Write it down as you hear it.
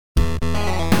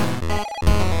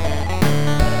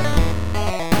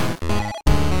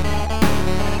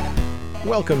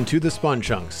Welcome to the Spawn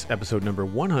Chunks, episode number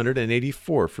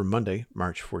 184 for Monday,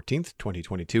 March 14th,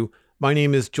 2022. My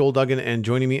name is Joel Duggan, and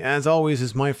joining me, as always,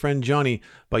 is my friend Johnny,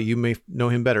 but you may know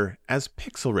him better as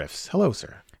Pixel Riffs. Hello,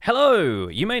 sir. Hello!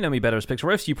 You may know me better as Pixel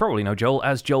Riffs. You probably know Joel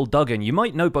as Joel Duggan. You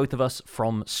might know both of us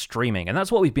from streaming. And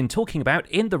that's what we've been talking about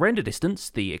in the Render Distance,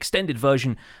 the extended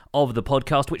version of the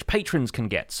podcast, which patrons can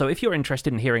get. So if you're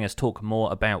interested in hearing us talk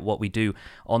more about what we do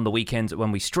on the weekends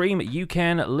when we stream, you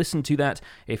can listen to that.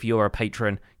 If you're a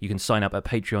patron, you can sign up at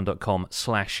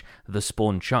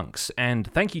patreon.com/thespawnchunks.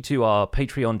 And thank you to our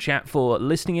Patreon chat for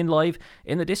listening in live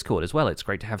in the Discord as well. It's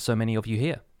great to have so many of you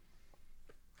here.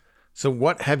 So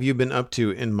what have you been up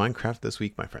to in Minecraft this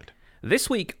week, my friend? This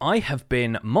week, I have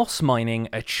been moss mining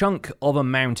a chunk of a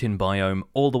mountain biome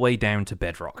all the way down to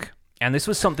bedrock. And this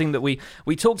was something that we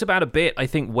talked about a bit, I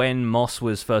think, when moss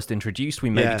was first introduced.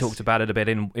 We maybe talked about it a bit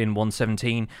in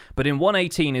 117. But in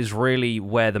 118 is really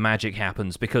where the magic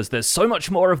happens, because there's so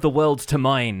much more of the world to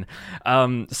mine.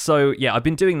 So, yeah, I've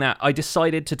been doing that. I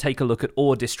decided to take a look at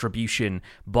ore distribution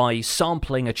by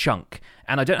sampling a chunk.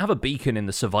 And I don't have a beacon in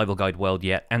the survival guide world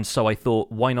yet, and so I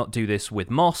thought, why not do this with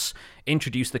moss,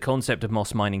 introduce the concept of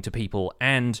moss mining to people,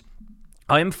 and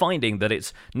I am finding that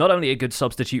it's not only a good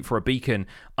substitute for a beacon,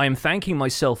 I am thanking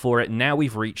myself for it now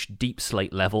we've reached deep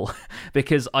slate level,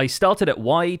 because I started at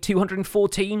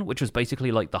Y214, which was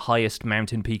basically like the highest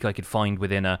mountain peak I could find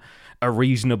within a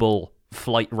reasonable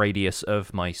flight radius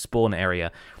of my spawn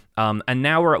area. And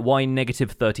now we're at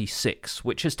Y-36,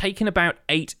 which has taken about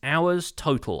 8 hours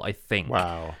total, I think.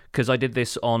 Wow. Because I did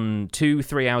this on 2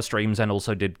 3-hour streams and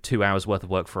also did 2 hours worth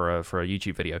of work for a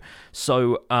YouTube video.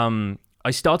 So I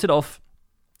started off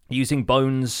using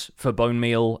bones for bone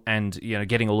meal and, you know,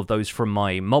 getting all of those from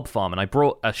my mob farm. And I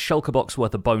brought a shulker box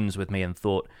worth of bones with me and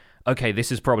thought, okay,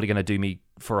 this is probably going to do me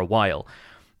for a while.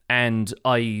 And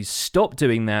I stopped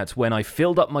doing that when I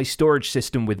filled up my storage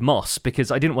system with moss, because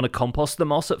I didn't want to compost the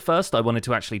moss at first. I wanted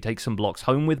to actually take some blocks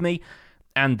home with me.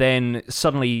 And then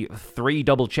suddenly 3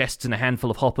 double chests and a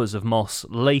handful of hoppers of moss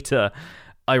later,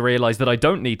 I realized that I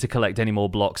don't need to collect any more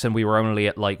blocks, and we were only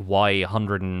at like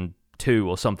Y102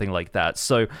 or something like that.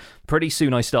 So pretty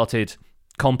soon I started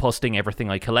composting everything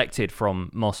I collected from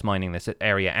moss mining this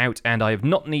area out, and I have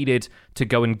not needed to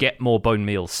go and get more bone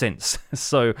meal since.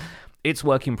 So it's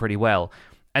working pretty well.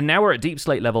 And now we're at deep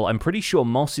slate level. I'm pretty sure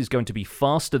moss is going to be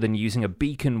faster than using a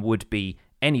beacon would be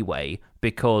anyway,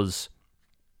 because,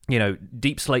 you know,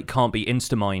 deep slate can't be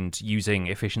insta-mined using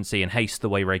efficiency and haste the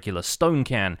way regular stone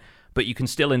can, but you can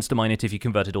still insta-mine it if you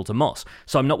convert it all to moss.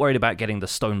 So I'm not worried about getting the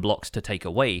stone blocks to take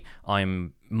away.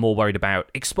 I'm more worried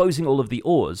about exposing all of the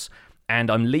ores,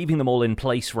 and I'm leaving them all in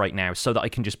place right now so that I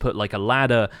can just put like a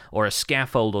ladder or a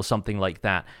scaffold or something like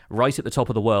that right at the top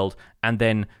of the world, and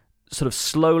then sort of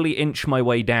slowly inch my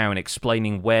way down,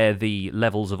 explaining where the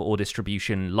levels of ore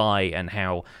distribution lie and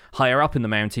how higher up in the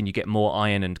mountain you get more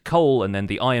iron and coal, and then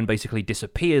the iron basically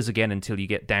disappears again until you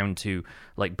get down to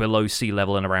like below sea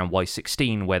level and around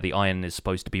Y16, where the iron is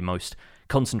supposed to be most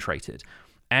concentrated.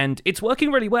 And it's working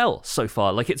really well so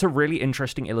far. Like, it's a really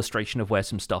interesting illustration of where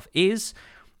some stuff is.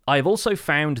 I've also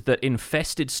found that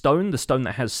infested stone, the stone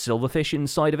that has silverfish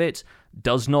inside of it,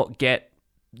 does not get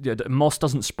moss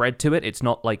doesn't spread to it. It's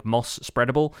not like moss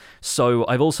spreadable. So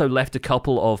I've also left a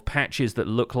couple of patches that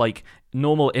look like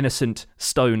normal innocent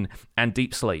stone and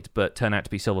deep slate, but turn out to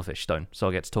be silverfish stone. So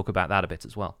I'll get to talk about that a bit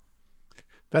as well.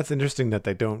 That's interesting that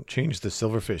they don't change the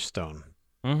silverfish stone.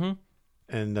 Mm-hmm.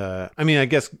 And I mean, I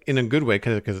guess in a good way,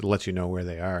 because it lets you know where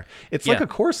they are. It's like a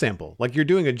core sample. Like you're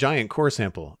doing a giant core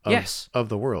sample of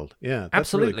the world. Yeah, that's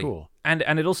absolutely really cool. And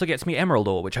it also gets me emerald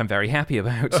ore, which I'm very happy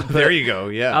about. There you go,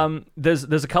 yeah. There's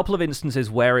a couple of instances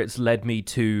where it's led me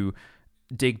to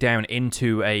dig down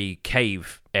into a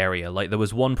cave area. Like, there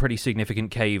was one pretty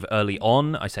significant cave early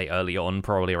on. I say early on,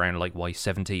 probably around like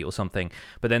Y70 or something.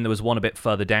 But then there was one a bit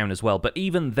further down as well. But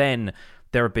even then,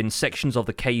 there have been sections of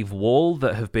the cave wall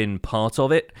that have been part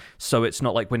of it. So it's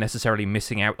not like we're necessarily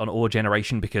missing out on ore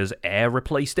generation because air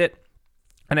replaced it.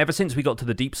 And ever since we got to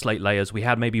the deep slate layers, we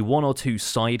had maybe 1 or 2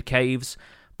 side caves,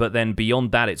 but then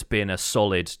beyond that, it's been a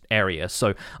solid area.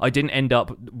 So I didn't end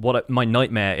up, my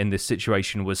nightmare in this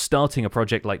situation was starting a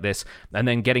project like this and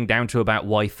then getting down to about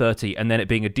Y30 and then it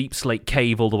being a deep slate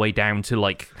cave all the way down to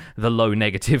like the low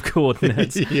negative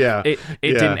coordinates. It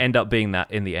didn't end up being that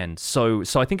in the end. So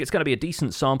I think it's going to be a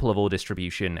decent sample of ore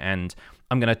distribution, and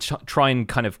I'm going to try and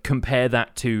kind of compare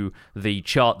that to the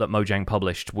chart that Mojang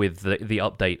published with the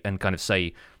update and kind of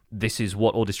say, this is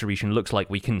what ore distribution looks like.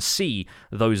 We can see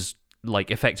those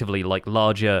like effectively like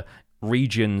larger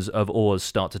regions of ores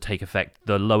start to take effect.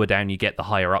 The lower down you get, the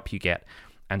higher up you get.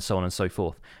 and so on and so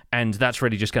forth. And that's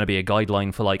really just going to be a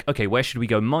guideline for like, okay, where should we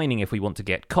go mining if we want to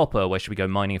get copper? Where should we go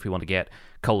mining if we want to get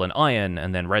coal and iron,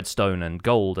 and then redstone and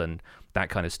gold and that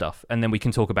kind of stuff? And then we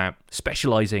can talk about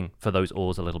specializing for those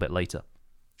ores a little bit later.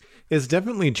 It's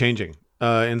definitely changing.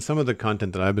 In some of the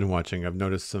content that I've been watching, I've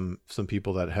noticed some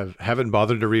people that haven't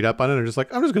bothered to read up on it, are just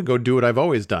like, I'm just going to go do what I've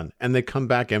always done. And they come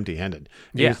back empty-handed.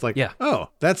 And it's like, oh,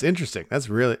 that's interesting. That's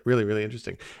really, really, really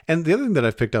interesting. And the other thing that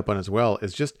I've picked up on as well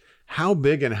is just how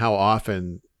big and how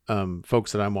often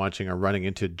folks that I'm watching are running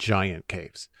into giant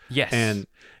caves. Yes. And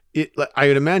I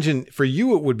would imagine for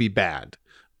you it would be bad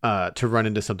to run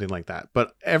into something like that.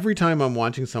 But every time I'm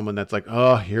watching someone that's like,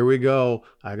 oh, here we go,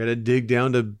 I got to dig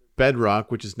down to bedrock,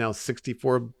 which is now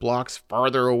 64 blocks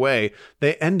farther away,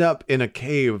 they end up in a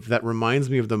cave that reminds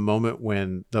me of the moment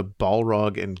when the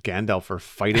Balrog and Gandalf are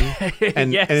fighting.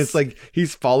 And, yes. And it's like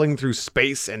he's falling through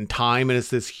space and time, and it's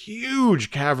this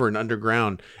huge cavern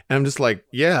underground. And I'm just like,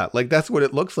 yeah, like that's what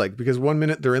it looks like, because one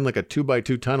minute they're in like a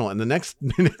 2x2 tunnel, and the next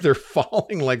minute they're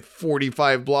falling like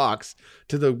 45 blocks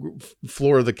to the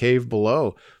floor of the cave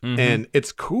below. Mm-hmm. And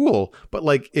it's cool. But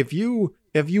like if you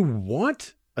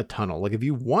want a tunnel, like if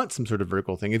you want some sort of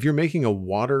vertical thing, if you're making a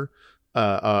water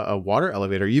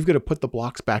elevator, you've got to put the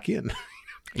blocks back in.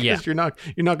 Because you're not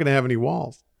going to have any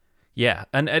walls. Yeah,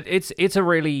 and it's a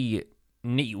really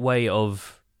neat way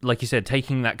of, like you said,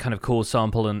 taking that kind of core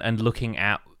sample and looking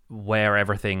at where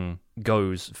everything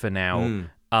goes for now.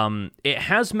 It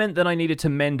has meant that I needed to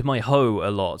mend my hoe a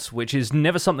lot, which is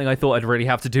never something I thought I'd really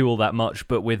have to do all that much,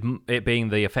 but with it being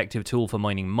the effective tool for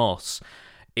mining moss,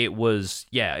 it was,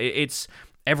 it's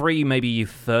every maybe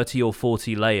 30 or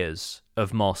 40 layers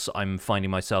of moss I'm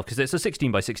finding myself, because it's a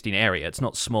 16 by 16 area, it's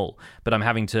not small, but I'm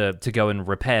having to go and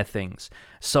repair things.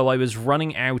 So I was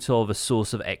running out of a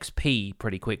source of XP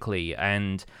pretty quickly,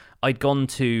 and I'd gone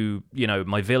to,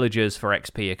 my villagers for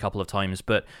XP a couple of times,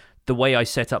 but the way I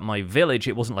set up my village,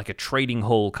 it wasn't like a trading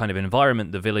hall kind of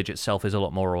environment. The village itself is a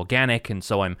lot more organic, and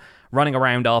so I'm running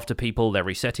around after people. They're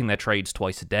resetting their trades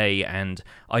twice a day, and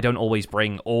I don't always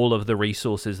bring all of the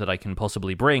resources that I can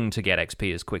possibly bring to get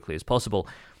XP as quickly as possible.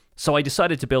 So I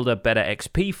decided to build a better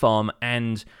XP farm,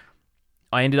 and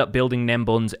I ended up building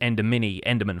Nembon's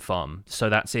Enderman farm. So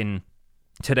that's in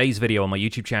today's video on my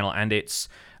YouTube channel, and it's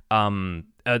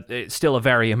still a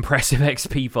very impressive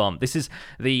XP farm. This is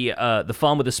the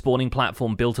farm with the spawning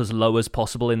platform built as low as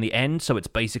possible in the end, so it's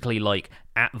basically like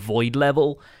at void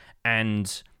level,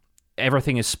 and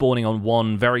everything is spawning on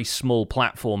one very small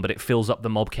platform, but it fills up the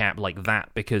mob cap like that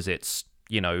because it's,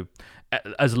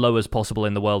 as low as possible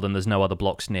in the world and there's no other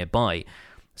blocks nearby.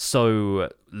 So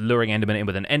luring Endermen in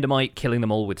with an Endermite, killing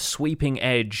them all with Sweeping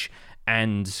Edge,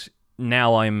 and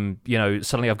now I'm,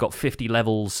 suddenly I've got 50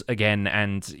 levels again,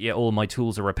 and all my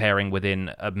tools are repairing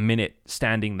within a minute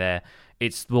standing there.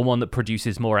 It's the one that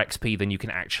produces more XP than you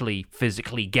can actually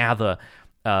physically gather.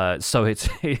 So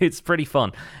it's pretty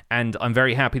fun, and I'm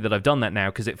very happy that I've done that now,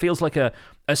 because it feels like a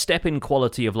step in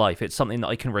quality of life. It's something that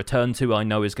I can return to, I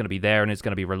know is going to be there, and it's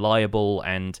going to be reliable,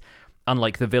 and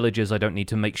unlike the villagers, I don't need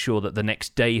to make sure that the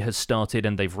next day has started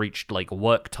and they've reached like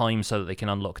work time so that they can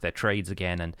unlock their trades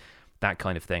again and that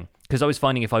kind of thing. Because I was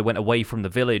finding if I went away from the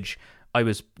village, I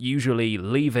was usually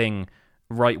leaving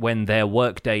right when their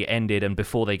workday ended and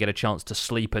before they get a chance to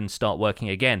sleep and start working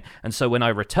again. And so when I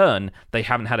return, they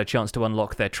haven't had a chance to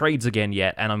unlock their trades again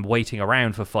yet, and I'm waiting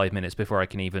around for 5 minutes before I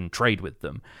can even trade with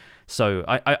them. So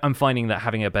I'm finding that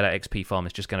having a better XP farm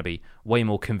is just going to be way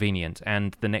more convenient.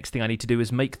 And the next thing I need to do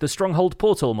is make the Stronghold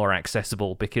portal more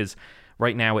accessible, because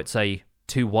right now it's a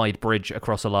too wide bridge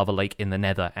across a lava lake in the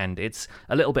Nether, and it's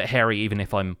a little bit hairy even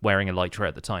if I'm wearing elytra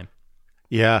at the time.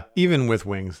 Yeah, even with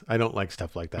wings, I don't like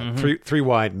stuff like that. Mm-hmm. Three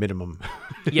wide minimum.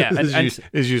 Yeah,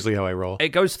 is usually how I roll. It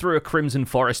goes through a Crimson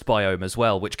Forest biome as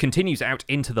well, which continues out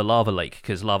into the lava lake,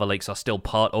 because lava lakes are still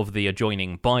part of the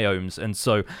adjoining biomes. And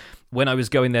so when I was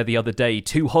going there the other day,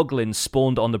 2 hoglins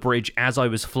spawned on the bridge as I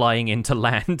was flying into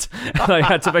land. And I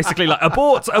had to basically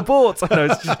abort! And I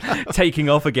was just taking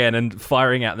off again and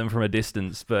firing at them from a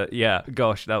distance. But yeah,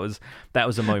 gosh, that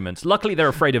was a moment. Luckily, they're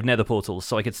afraid of nether portals,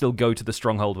 so I could still go to the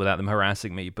stronghold without them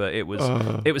harassing me. But it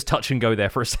was touch and go there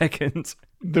for a second.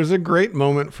 There's a great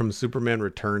moment from Superman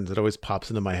Returns that always pops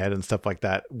into my head and stuff like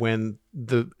that. When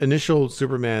the initial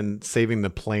Superman saving the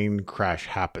plane crash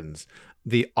happens,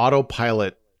 the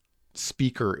autopilot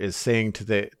speaker is saying to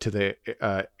the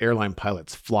airline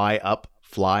pilots, fly up,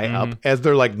 as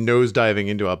they're like nose diving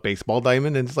into a baseball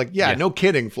diamond. And it's like, yeah. No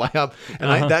kidding, fly up.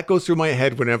 And that goes through my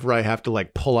head whenever I have to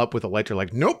like pull up with elytra,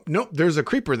 like, nope, there's a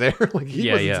creeper there. Like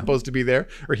he wasn't supposed to be there,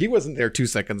 or he wasn't there 2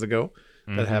 seconds ago.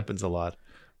 Mm-hmm. That happens a lot.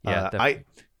 Yeah.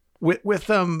 With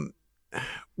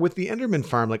with the Enderman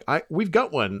farm, like we've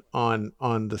got one on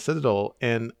the Citadel,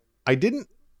 and I didn't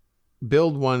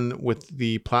build one with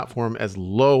the platform as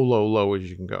low as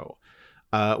you can go.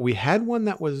 We had one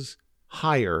that was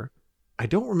higher. I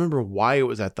don't remember why it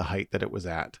was at the height that it was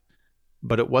at,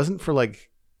 but it wasn't for like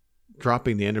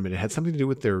dropping the Enderman. It had something to do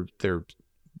with their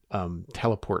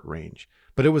teleport range.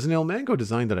 But it was an El Mango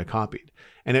design that I copied,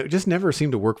 and it just never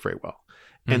seemed to work very well.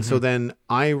 And so then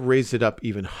I raised it up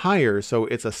even higher, so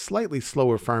it's a slightly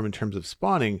slower farm in terms of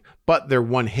spawning, but they're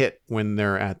one hit when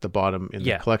they're at the bottom in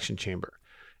the collection chamber.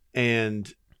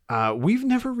 And we've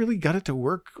never really got it to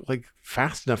work like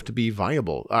fast enough to be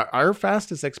viable. Our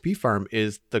fastest XP farm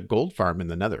is the gold farm in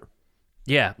the Nether.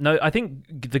 Yeah, no, I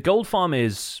think the gold farm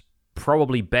is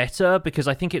probably better because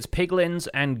I think it's piglins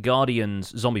and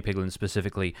guardians, zombie piglins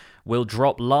specifically, will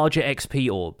drop larger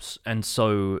XP orbs. And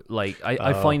so, like,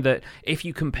 I find that if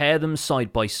you compare them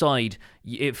side by side,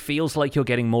 it feels like you're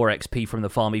getting more XP from the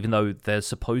farm, even though they're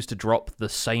supposed to drop the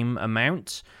same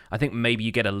amount. I think maybe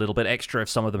you get a little bit extra if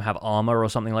some of them have armor or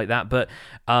something like that. But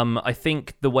I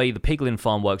think the way the piglin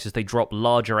farm works is they drop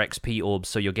larger XP orbs,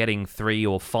 so you're getting 3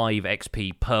 or 5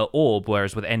 XP per orb,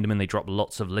 whereas with Enderman they drop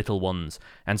lots of little ones,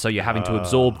 and so you're having to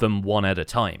absorb them one at a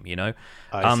time, you know?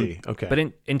 I see, okay. But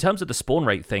in terms of the spawn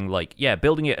rate thing, like, yeah,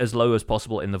 building it as low as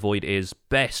possible in the Void is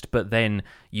best, but then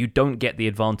you don't get the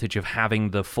advantage of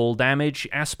having the full damage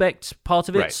aspect part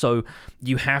of it, right. So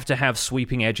you have to have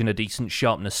sweeping edge and a decent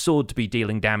sharpness sword to be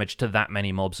dealing damage to that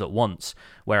many mobs at once,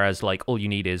 whereas, like, all you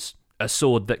need is a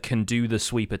sword that can do the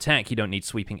sweep attack. You don't need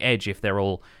sweeping edge if they're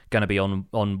all going to be on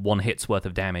one hit's worth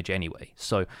of damage anyway.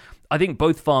 So I think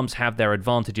both farms have their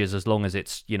advantages as long as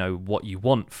it's, you know, what you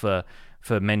want for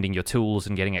mending your tools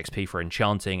and getting XP for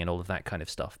enchanting and all of that kind of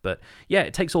stuff. But yeah,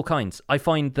 it takes all kinds. I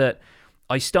find that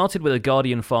I started with a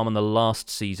Guardian farm on the last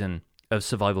season of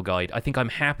Survival Guide. I think I'm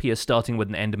happier starting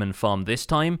with an Enderman farm this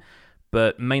time,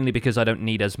 but mainly because I don't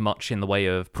need as much in the way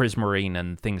of Prismarine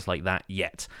and things like that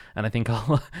yet. And I think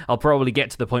I'll probably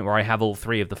get to the point where I have all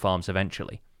 3 of the farms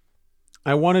eventually.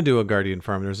 I want to do a Guardian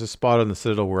farm. There's a spot on the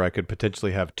Citadel where I could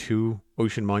potentially have 2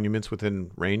 ocean monuments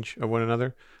within range of one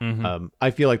another.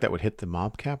 I feel like that would hit the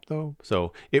mob cap, though.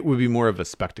 So it would be more of a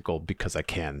spectacle because I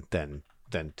can than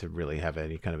to really have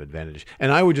any kind of advantage.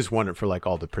 And I would just want it for like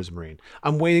all the Prismarine.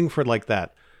 I'm waiting for like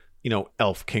that, you know,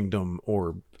 Elf Kingdom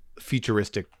or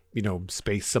futuristic, you know,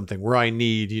 space something where I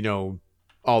need, you know,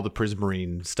 all the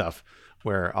Prismarine stuff,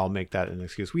 where I'll make that an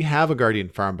excuse. We have a Guardian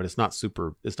farm, but it's not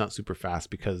super fast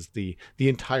because the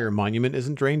entire monument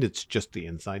isn't drained. It's just the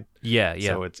inside. Yeah.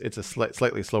 So it's a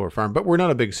slightly slower farm, but we're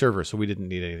not a big server, so we didn't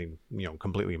need anything, you know,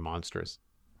 completely monstrous.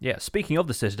 Yeah. Speaking of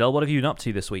the Citadel, what have you been up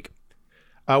to this week?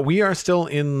 We are still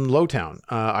in Lowtown.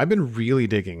 I've been really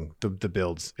digging the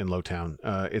builds in Lowtown.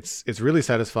 It's really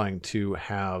satisfying to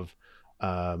have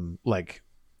like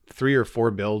 3 or 4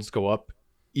 builds go up,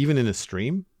 even in a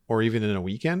stream or even in a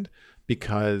weekend.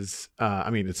 Because I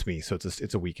mean, it's me, so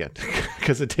it's a weekend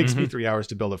because it takes me 3 hours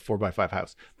to build a 4x5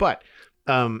 house. But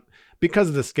because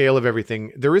of the scale of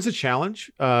everything, there is a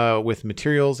challenge with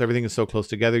materials. Everything is so close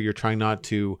together. You're trying not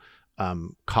to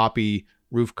copy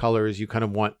roof colors. You kind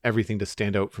of want everything to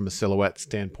stand out from a silhouette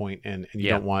standpoint, and you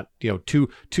don't want, you know,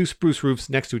 two spruce roofs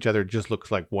next to each other just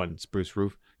looks like one spruce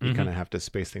roof. You kind of have to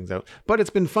space things out. But it's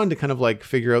been fun to kind of like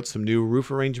figure out some new roof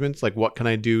arrangements. Like, what can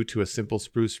I do to a simple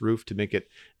spruce roof to make it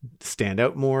stand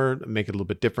out more, make it a little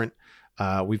bit different?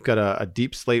 We've got a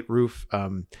deep slate roof.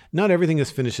 Not everything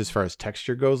is finished as far as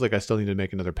texture goes. Like, I still need to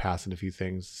make another pass in a few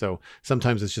things. So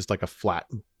sometimes it's just like a flat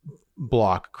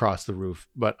block across the roof.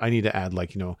 But I need to add,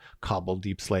 like, you know, cobbled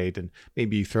deep slate and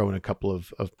maybe throw in a couple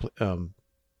of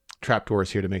trapdoors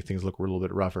here to make things look a little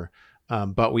bit rougher.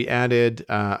 But we added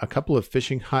a couple of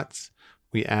fishing huts.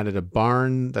 We added a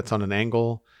barn that's on an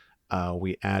angle.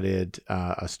 We added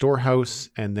a storehouse,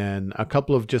 and then a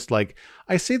couple of just like,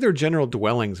 I say they're general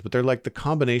dwellings, but they're like the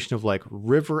combination of like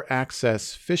river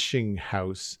access fishing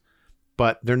house,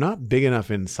 but they're not big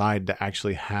enough inside to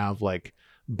actually have like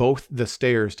both the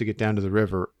stairs to get down to the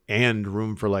river and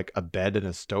room for like a bed and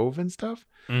a stove and stuff.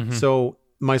 So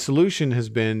my solution has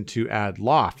been to add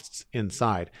lofts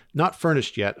inside, not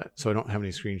furnished yet, so I don't have any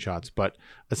screenshots, but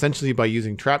essentially by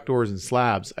using trapdoors and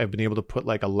slabs, I've been able to put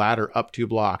like a ladder up 2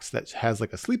 blocks that has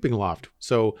like a sleeping loft.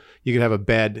 So you could have a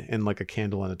bed and like a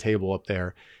candle and a table up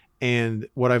there. And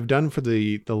what I've done for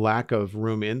the lack of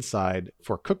room inside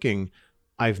for cooking,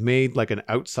 I've made like an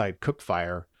outside cook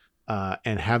fire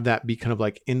and have that be kind of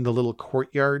like in the little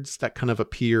courtyards that kind of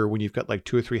appear when you've got like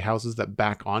 2 or 3 houses that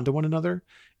back onto one another.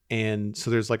 And so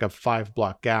there's like a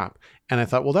 5-block gap. And I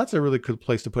thought, well, that's a really good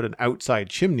place to put an outside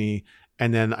chimney.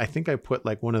 And then I think I put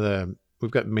like one of the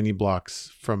mini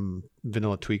blocks from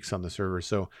Vanilla Tweaks on the server.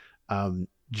 So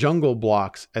jungle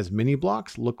blocks as mini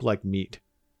blocks look like meat.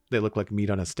 They look like meat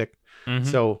on a stick. Mm-hmm.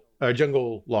 So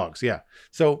jungle logs, yeah.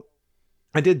 So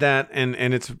I did that,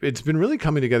 and it's been really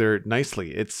coming together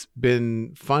nicely. It's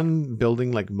been fun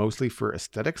building, like mostly for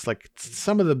aesthetics. Like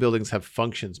some of the buildings have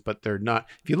functions, but they're not.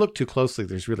 If you look too closely,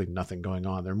 there's really nothing going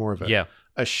on. They're more of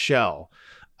a shell.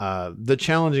 The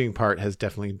challenging part has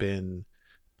definitely been,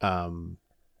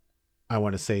 I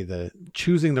want to say, the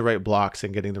choosing the right blocks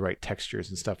and getting the right textures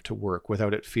and stuff to work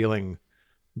without it feeling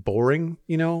boring.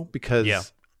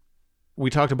 Because we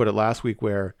talked about it last week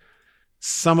where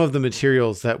some of the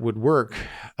materials that would work,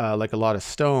 like a lot of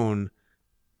stone,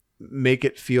 make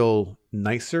it feel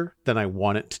nicer than I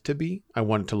want it to be. I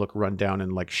want it to look run down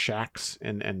in like shacks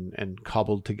and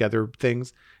cobbled together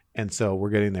things. And so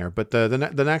we're getting there. But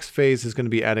the next phase is going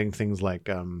to be adding things like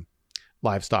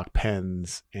livestock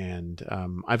pens. And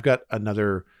I've got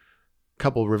another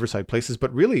couple riverside places.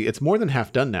 But really, it's more than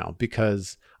half done now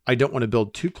because I don't want to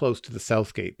build too close to the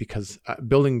south gate because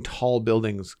building tall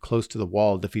buildings close to the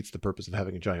wall defeats the purpose of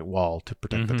having a giant wall to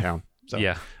protect the town. So,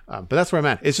 but that's where I'm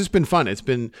at. It's just been fun. It's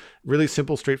been really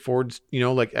simple, straightforward.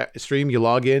 Like stream, you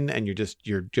log in and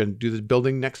you're going to do the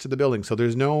building next to the building. So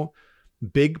there's no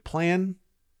big plan.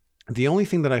 The only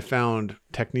thing that I found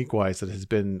technique-wise that has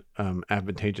been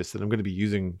advantageous that I'm going to be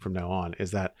using from now on is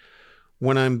that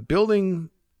when I'm building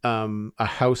a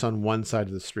house on one side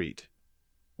of the street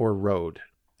or road,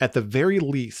 at the very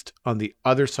least, on the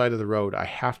other side of the road, I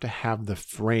have to have the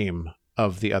frame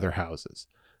of the other houses.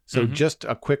 So just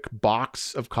a quick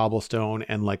box of cobblestone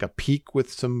and like a peak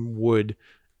with some wood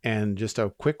and just a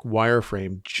quick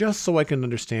wireframe, just so I can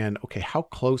understand, okay, how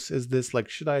close is this? Like,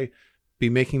 should I be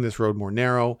making this road more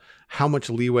narrow? How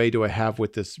much leeway do I have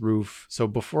with this roof? So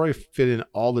before I fit in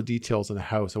all the details in the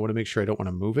house, I want to make sure I don't want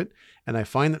to move it. And I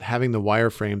find that having the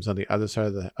wireframes on the other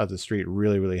side of the street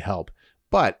really, really help.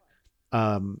 But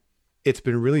it's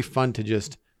been really fun to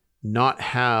just not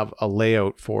have a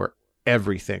layout for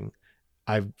everything.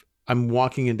 I'm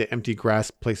walking into empty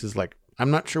grass places like,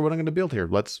 I'm not sure what I'm going to build here.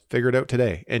 Let's figure it out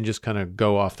today and just kind of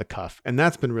go off the cuff. And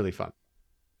that's been really fun.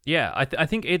 Yeah, I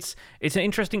think it's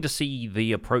interesting to see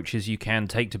the approaches you can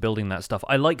take to building that stuff.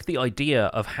 I like the idea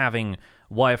of having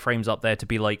wireframes up there to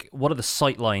be like, what are the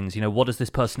sight lines? What does this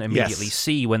person immediately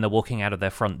see when they're walking out of their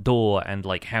front door, and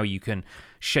like how you can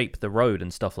shape the road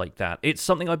and stuff like that. It's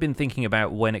something I've been thinking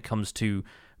about when it comes to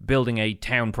building a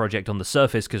town project on the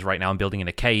surface, because right now I'm building in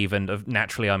a cave and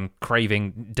naturally I'm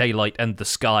craving daylight and the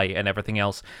sky and everything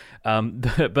else.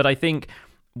 But I think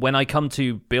when I come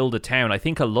to build a town, I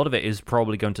think a lot of it is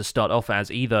probably going to start off as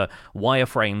either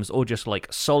wireframes or just like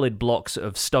solid blocks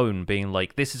of stone, being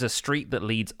like, this is a street that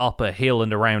leads up a hill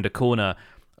and around a corner.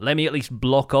 Let me at least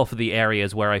block off the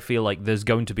areas where I feel like there's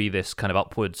going to be this kind of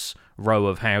upwards row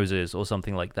of houses or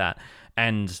something like that.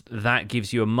 And that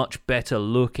gives you a much better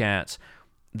look at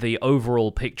the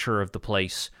overall picture of the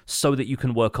place so that you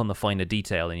can work on the finer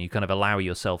detail and you kind of allow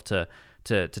yourself to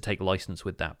take license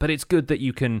with that. But it's good that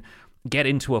you can get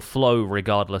into a flow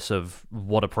regardless of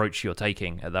what approach you're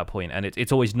taking at that point. And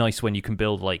it's always nice when you can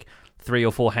build like 3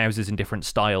 or 4 houses in different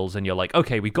styles and you're like,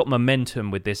 okay, we've got momentum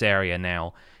with this area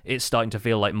now. It's starting to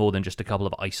feel like more than just a couple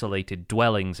of isolated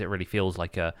dwellings. It really feels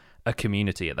like a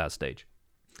community at that stage.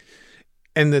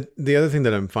 And the other thing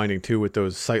that I'm finding too with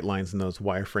those sight lines and those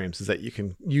wireframes is that you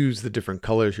can use the different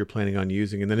colors you're planning on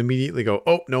using and then immediately go,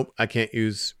 oh, nope, I can't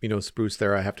use, spruce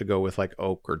there. I have to go with like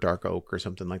oak or dark oak or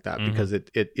something like that because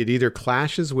it either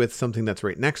clashes with something that's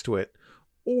right next to it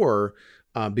or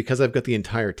because I've got the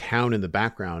entire town in the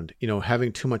background,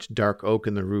 having too much dark oak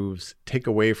in the roofs take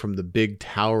away from the big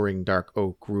towering dark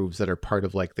oak roofs that are part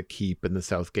of like the keep and the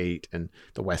south gate and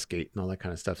the west gate and all that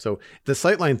kind of stuff. So the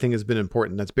sightline thing has been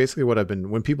important. That's basically what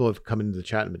when people have come into the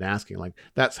chat and been asking, like,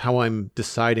 that's how I'm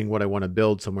deciding what I want to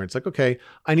build somewhere. It's like, okay,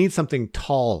 I need something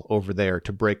tall over there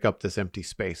to break up this empty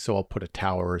space. So I'll put a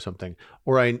tower or something.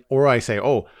 Or I say,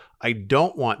 oh, I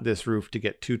don't want this roof to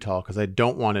get too tall because I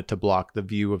don't want it to block the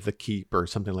view of the keep or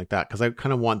something like that. Because I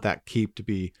kind of want that keep to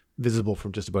be visible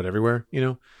from just about everywhere.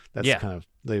 That's kind of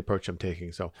the approach I'm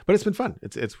taking. So, but it's been fun.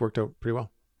 It's worked out pretty well.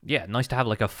 Yeah, nice to have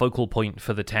like a focal point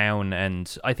for the town.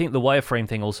 And I think the wireframe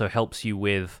thing also helps you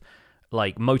with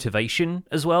like motivation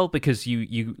as well, because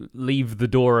you leave the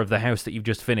door of the house that you've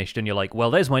just finished and you're like,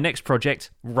 well, there's my next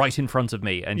project right in front of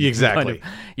me. And exactly.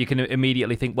 You can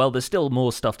immediately think, well, there's still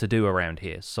more stuff to do around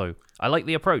here. So I like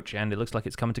the approach and it looks like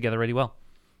it's coming together really well.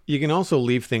 You can also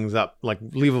leave things up, like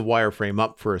leave a wireframe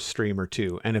up for a stream or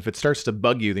two. And if it starts to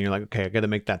bug you, then you're like, okay, I got to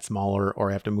make that smaller or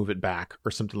I have to move it back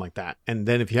or something like that. And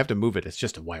then if you have to move it, it's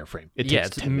just a wireframe.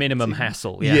 It's minimum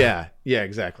hassle. Yeah,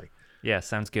 exactly. Yeah,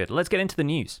 sounds good. Let's get into the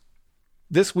news.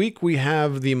 This week we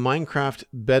have the Minecraft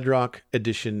Bedrock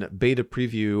Edition beta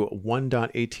preview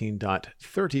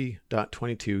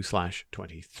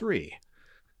 1.18.30.22/23.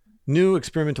 New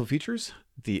experimental features,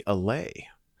 the Allay.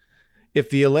 If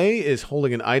the Allay is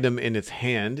holding an item in its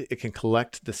hand, it can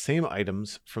collect the same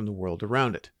items from the world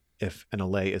around it. If an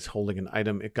Allay is holding an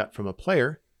item it got from a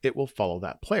player, it will follow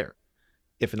that player.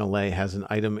 If an Allay has an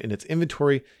item in its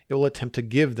inventory, it will attempt to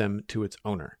give them to its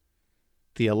owner.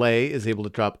 The Allay is able to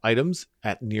drop items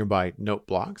at nearby note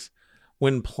blocks.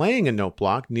 When playing a note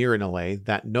block near an Allay,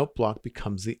 that note block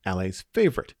becomes the Allay's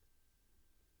favorite.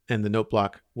 And the note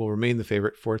block will remain the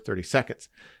favorite for 30 seconds.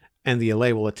 And the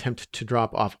Allay will attempt to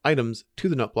drop off items to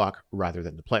the note block rather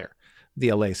than the player. The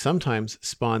Allay sometimes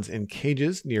spawns in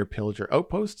cages near pillager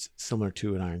outposts, similar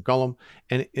to an iron golem,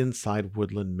 and inside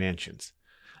woodland mansions.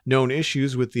 Known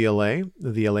issues with the Allay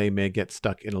may get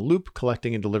stuck in a loop,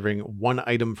 collecting and delivering one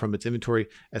item from its inventory,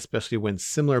 especially when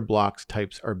similar blocks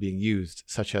types are being used,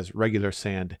 such as regular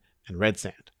sand and red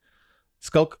sand.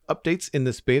 Skulk updates in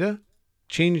this beta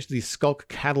changed the Skulk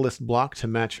Catalyst block to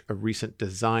match a recent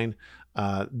design.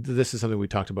 This is something we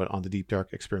talked about on the Deep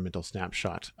Dark experimental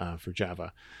snapshot for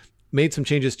Java. Made some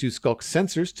changes to Skulk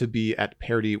sensors to be at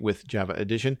parity with Java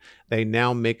Edition. They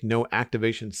now make no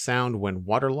activation sound when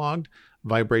waterlogged.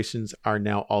 Vibrations are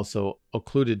now also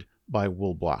occluded by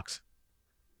wool blocks.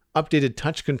 Updated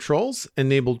touch controls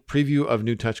enabled preview of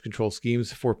new touch control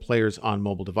schemes for players on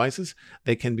mobile devices.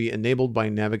 They can be enabled by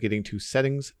navigating to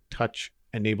Settings, Touch,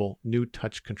 Enable New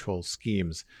Touch Control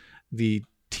Schemes. The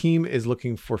team is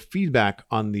looking for feedback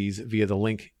on these via the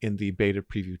link in the beta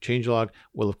preview changelog.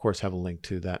 We'll, of course, have a link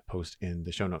to that post in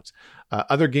the show notes.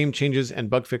 Other game changes and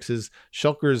bug fixes.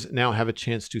 Shulkers now have a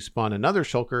chance to spawn another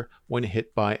Shulker when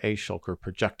hit by a Shulker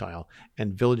projectile,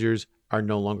 and villagers are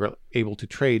no longer able to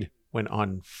trade when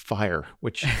on fire,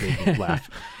 which made me laugh.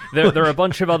 There are a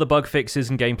bunch of other bug fixes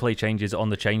and gameplay changes on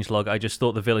the changelog. I just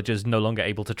thought the villagers no longer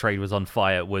able to trade was on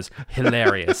fire was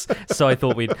hilarious. So I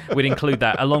thought we'd include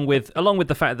that along with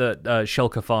the fact that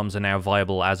shulker farms are now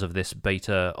viable as of this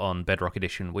beta on Bedrock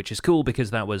Edition, which is cool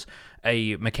because that was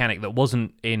a mechanic that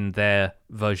wasn't in their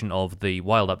version of the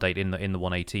Wild update in the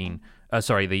 1.18.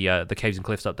 The Caves and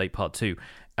Cliffs update part 2.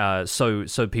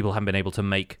 So people haven't been able to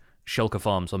make shulker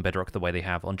farms on Bedrock the way they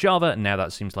have on Java, and now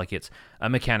that seems like it's a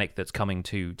mechanic that's coming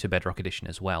to Bedrock Edition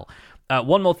as well.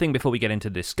 One more thing before we get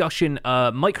into the discussion.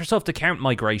 Microsoft account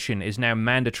migration is now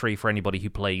mandatory for anybody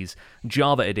who plays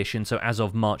Java Edition, so as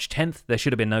of March 10th, there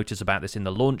should have been notice about this in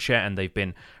the launcher, and they've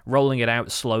been rolling it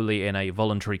out slowly in a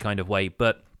voluntary kind of way,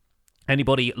 but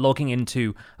anybody logging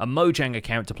into a Mojang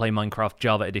account to play Minecraft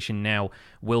Java Edition now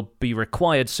will be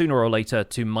required sooner or later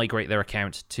to migrate their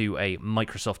account to a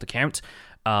Microsoft account.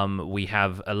 We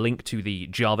have a link to the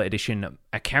Java Edition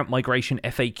account migration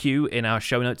FAQ in our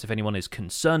show notes if anyone is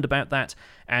concerned about that,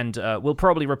 and we'll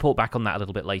probably report back on that a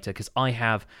little bit later because I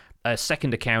have a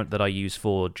second account that I use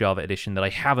for Java Edition that I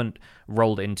haven't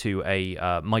rolled into a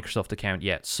Microsoft account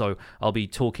yet, so I'll be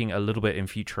talking a little bit in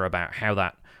future about how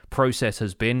that process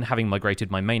has been, having migrated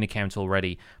my main account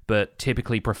already, but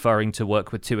typically preferring to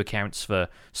work with two accounts for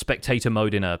spectator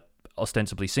mode in a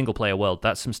ostensibly single-player world.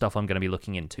 That's some stuff I'm going to be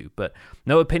looking into, but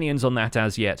no opinions on that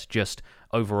as yet, just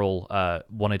overall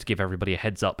wanted to give everybody a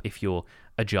heads up if you're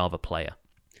a Java player.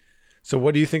 So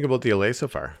what do you think about the Allay so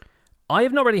far? I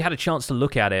have not really had a chance to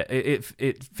look at it.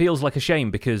 It feels like a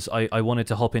shame because I wanted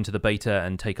to hop into the beta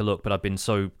and take a look, but I've been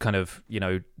so kind of,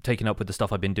 taken up with the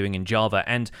stuff I've been doing in Java,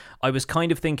 and I was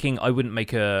kind of thinking I wouldn't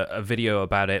make a video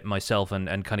about it myself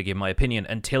and kind of give my opinion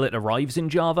until it arrives in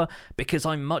Java, because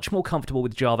I'm much more comfortable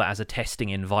with Java as a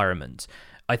testing environment.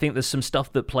 I think there's some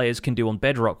stuff that players can do on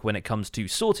Bedrock when it comes to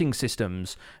sorting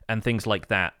systems and things like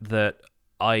that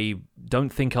I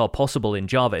don't think are possible in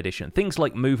Java Edition. Things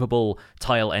like movable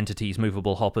tile entities,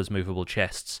 movable hoppers, movable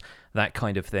chests, that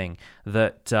kind of thing.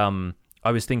 That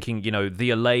I was thinking, the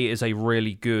Allay is a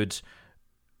really good,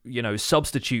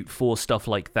 substitute for stuff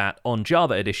like that on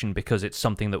Java Edition because it's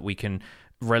something that we can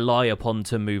rely upon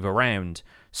to move around.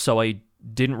 So I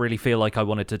didn't really feel like I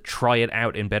wanted to try it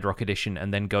out in Bedrock Edition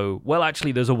and then go, well,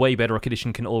 actually, there's a way Bedrock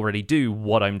Edition can already do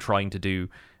what I'm trying to do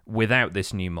without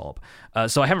this new mob.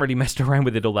 So I haven't really messed around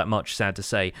with it all that much, sad to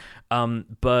say.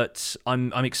 But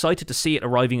I'm excited to see it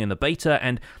arriving in the beta,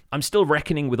 and I'm still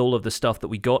reckoning with all of the stuff that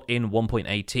we got in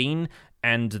 1.18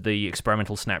 and the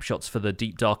experimental snapshots for the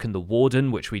Deep Dark and the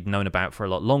Warden, which we'd known about for a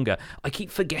lot longer. I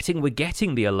keep forgetting we're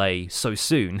getting the Allay so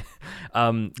soon.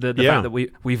 The fact that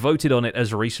we voted on it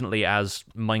as recently as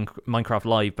Minecraft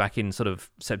Live back in sort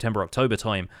of September, October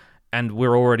time, and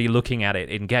we're already looking at it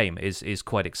in-game is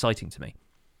quite exciting to me.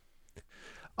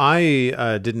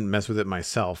 I didn't mess with it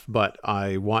myself, but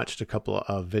I watched a couple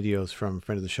of videos from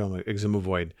friend of the show,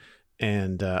 Eximovoid,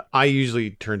 and I usually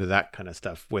turn to that kind of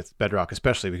stuff with Bedrock,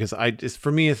 especially because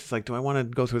for me, it's like, do I want to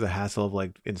go through the hassle of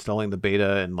like installing the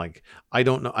beta and like I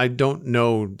don't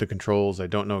know the controls, I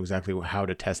don't know exactly how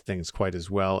to test things quite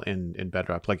as well in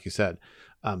Bedrock, like you said.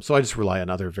 So I just rely on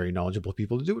other very knowledgeable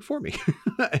people to do it for me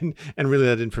and relay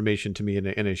that information to me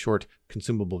in a short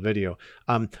consumable video.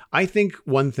 I think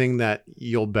one thing that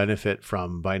you'll benefit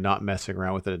from by not messing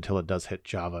around with it until it does hit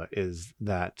Java is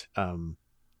that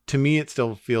to me, it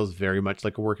still feels very much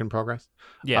like a work in progress.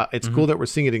 Yeah. It's cool that we're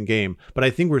seeing it in game, but I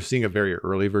think we're seeing a very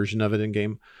early version of it in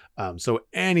game. So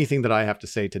anything that I have to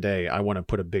say today, I want to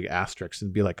put a big asterisk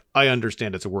and be like, I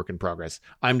understand it's a work in progress.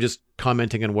 I'm just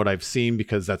commenting on what I've seen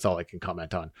because that's all I can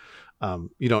comment on.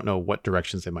 You don't know what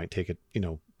directions they might take it,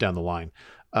 down the line.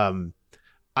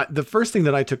 The first thing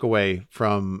that I took away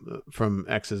from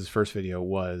X's first video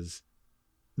was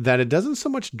that it doesn't so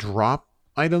much drop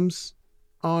items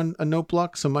on a note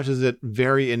block so much as it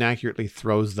very inaccurately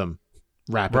throws them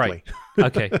rapidly.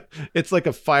 Right. Okay. It's like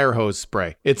a fire hose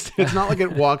spray. It's not like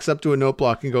it walks up to a note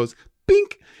block and goes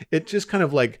bink. It just kind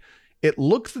of like, it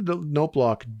looks at the note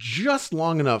block just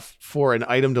long enough for an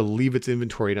item to leave its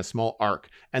inventory in a small arc,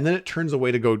 and then it turns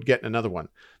away to go get another one.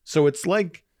 So it's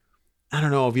like, I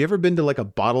don't know. Have you ever been to like a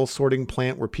bottle sorting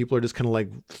plant where people are just kind of like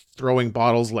throwing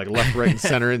bottles like left, right, and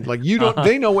center, and like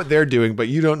they know what they're doing, but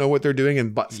you don't know what they're doing,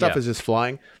 and stuff is just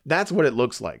flying. That's what it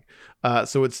looks like.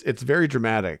 So it's very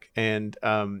dramatic. And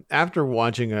after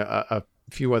watching a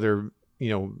few other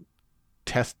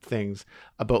test things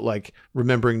about like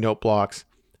remembering note blocks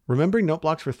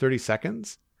for 30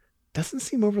 seconds doesn't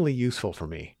seem overly useful for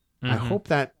me. I hope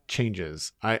that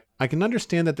changes. I can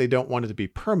understand that they don't want it to be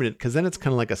permanent because then it's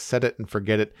kind of like a set it and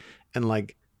forget it. And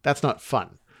like, that's not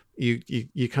fun.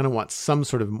 You kind of want some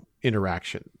sort of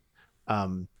interaction.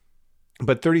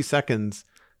 But 30 seconds,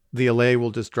 the Allay will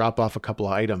just drop off a couple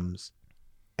of items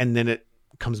and then it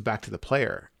comes back to the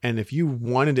player. And if you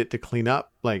wanted it to clean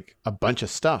up like a bunch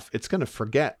of stuff, it's going to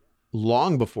forget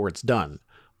long before it's done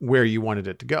where you wanted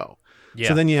it to go. Yeah.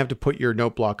 So then you have to put your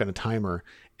note block on a timer.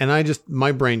 And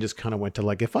my brain just kind of went to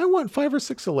like, if I want 5 or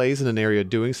 6 Allays in an area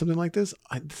doing something like this,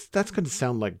 that's going to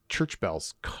sound like church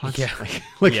bells constantly.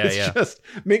 Yeah. Just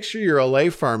make sure your Allay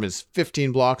farm is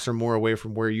 15 blocks or more away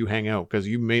from where you hang out, because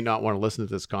you may not want to listen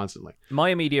to this constantly. My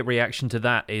immediate reaction to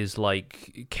that is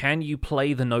like, can you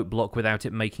play the note block without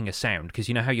it making a sound? Because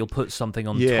you know how you'll put something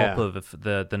on top of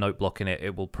the note block and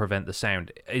it will prevent the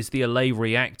sound. Is the Allay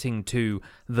reacting to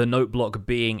the note block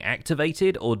being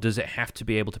activated, or does it have to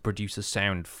be able to produce a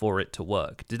sound for it to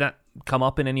work? Did that come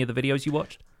up in any of the videos you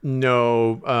watched?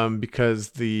 No, because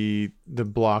the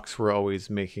blocks were always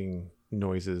making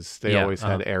noises. They always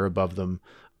had air above them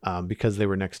because they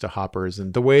were next to hoppers.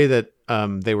 And the way that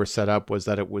they were set up was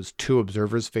that it was 2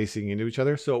 observers facing into each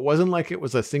other. So it wasn't like it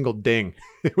was a single ding.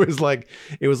 It was like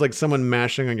someone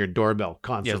mashing on your doorbell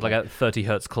constantly. Yeah, it was like a 30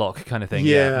 hertz clock kind of thing.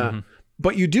 Yeah.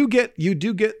 But you do get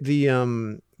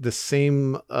the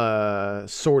same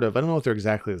sort of, I don't know if they're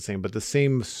exactly the same, but the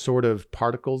same sort of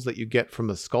particles that you get from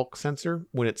a skulk sensor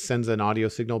when it sends an audio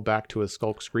signal back to a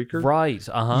skulk squeaker. Right.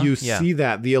 You see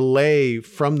that. The Allay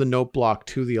from the note block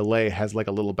to the Allay has like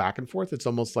a little back and forth. It's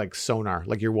almost like sonar,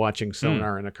 like you're watching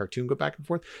sonar in a cartoon go back and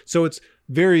forth. So it's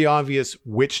very obvious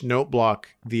which note block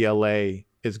the Allay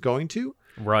is going to.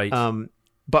 Right.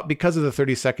 But because of the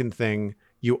 30-second thing,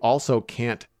 you also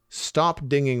can't stop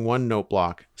dinging one note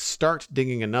block, start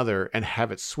dinging another, and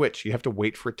have it switch. You have to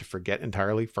wait for it to forget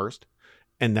entirely first,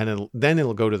 and then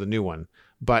it'll go to the new one.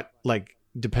 But like,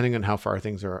 depending on how far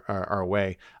things are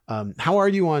away. How are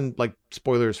you on like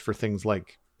spoilers for things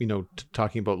like,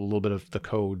 talking about a little bit of the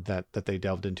code that they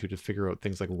delved into to figure out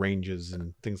things like ranges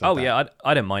and things like that? Oh yeah,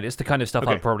 I don't mind. It's the kind of stuff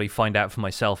I'd probably find out for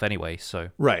myself anyway. So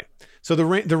right. So the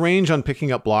range on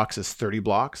picking up blocks is 30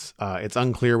 blocks. It's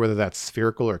unclear whether that's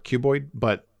spherical or cuboid,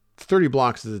 but 30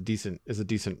 blocks is a decent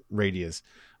radius,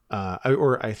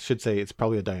 or I should say it's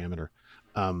probably a diameter.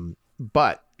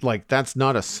 But like, that's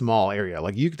not a small area.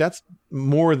 Like that's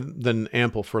more than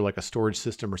ample for like a storage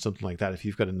system or something like that. If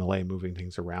you've got an Allay moving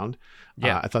things around,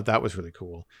 I thought that was really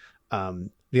cool.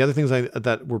 The other things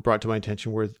that were brought to my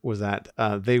attention was that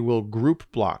they will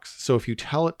group blocks. So if you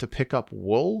tell it to pick up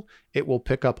wool, it will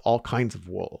pick up all kinds of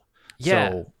wool. Yeah.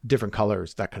 So different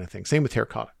colors, that kind of thing. Same with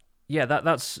terracotta. Yeah,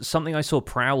 that's something I saw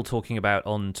Prowl talking about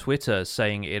on Twitter,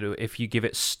 saying if you give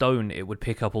it stone, it would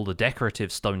pick up all the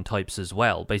decorative stone types as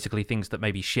well. Basically things that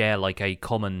maybe share like a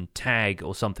common tag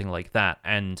or something like that.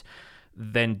 And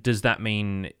then does that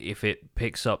mean if it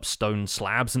picks up stone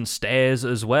slabs and stairs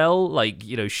as well? Like,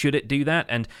 should it do that?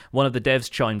 And one of the devs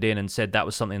chimed in and said that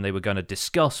was something they were going to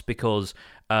discuss because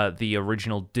the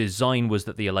original design was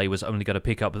that the Allay was only going to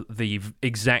pick up the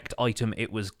exact item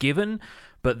it was given.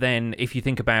 But then if you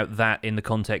think about that in the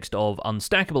context of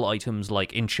unstackable items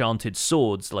like enchanted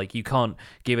swords, like you can't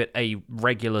give it a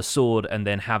regular sword and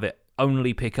then have it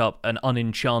only pick up an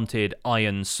unenchanted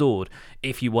iron sword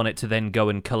if you want it to then go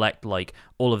and collect like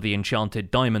all of the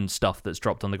enchanted diamond stuff that's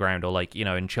dropped on the ground, or like,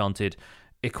 enchanted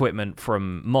equipment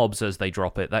from mobs as they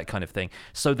drop it, that kind of thing.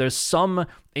 So there's some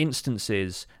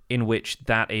instances in which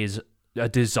that is a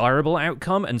desirable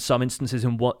outcome, and some instances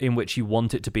in which you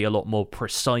want it to be a lot more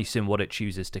precise in what it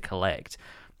chooses to collect.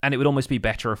 And it would almost be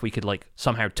better if we could like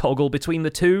somehow toggle between the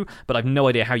two, but I've no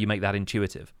idea how you make that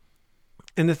intuitive.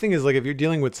 And the thing is, like, if you're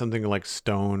dealing with something like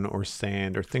stone or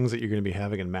sand or things that you're going to be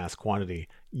having in mass quantity,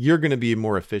 you're going to be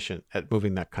more efficient at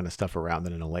moving that kind of stuff around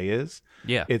than an Allay is.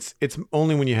 Yeah. It's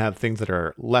only when you have things that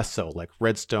are less so, like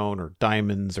redstone or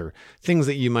diamonds or things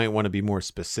that you might want to be more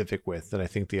specific with, that I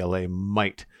think the Allay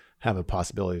might have a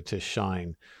possibility to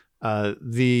shine.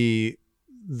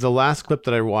 The last clip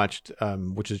that I watched,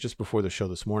 which is just before the show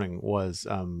this morning, was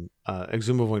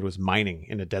Exumavoid was mining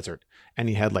in a desert, and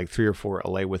he had like 3 or 4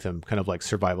 Allay with him, kind of like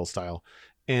survival style,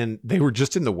 and they were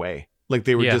just in the way. Like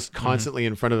they were just constantly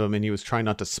in front of him, and he was trying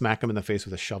not to smack him in the face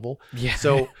with a shovel. Yeah.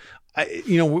 So,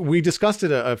 we discussed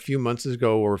it a few months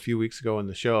ago or a few weeks ago in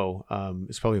the show.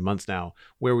 It's probably months now,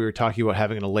 where we were talking about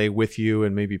having an Allay with you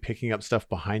and maybe picking up stuff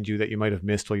behind you that you might have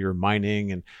missed while you were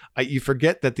mining. And you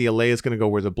forget that the Allay is going to go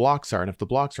where the blocks are. And if the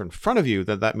blocks are in front of you,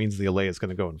 that means the Allay is going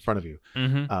to go in front of you.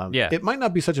 It might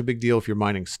not be such a big deal if you're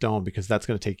mining stone, because that's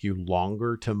going to take you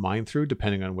longer to mine through,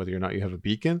 depending on whether or not you have a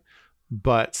beacon.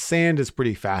 But sand is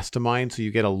pretty fast to mine, so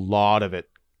you get a lot of it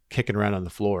kicking around on the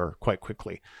floor quite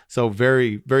quickly. So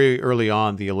very, very early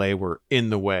on, the Allay were in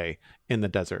the way in the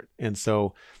desert. And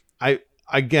so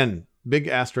again, big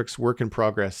asterisk, work in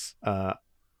progress.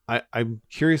 I'm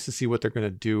curious to see what they're going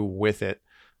to do with it.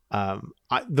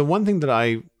 The one thing that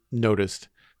I noticed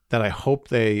that I hope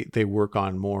they work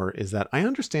on more is that I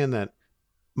understand that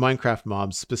Minecraft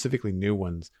mobs, specifically new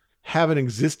ones, have an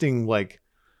existing like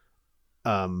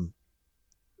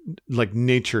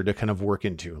nature to kind of work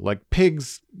into. Like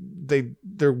pigs,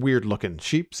 they're weird looking.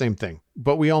 Sheep, same thing,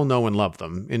 but we all know and love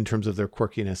them in terms of their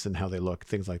quirkiness and how they look,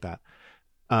 things like that.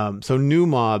 So new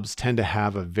mobs tend to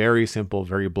have a very simple,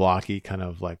 very blocky kind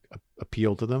of like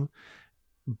appeal to them,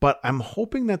 but I'm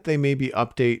hoping that they maybe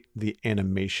update the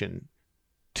animation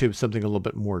to something a little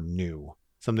bit more new,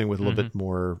 something with a little bit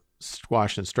more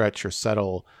squash and stretch or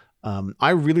settle. I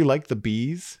really like the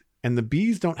bees. And the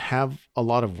bees don't have a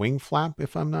lot of wing flap,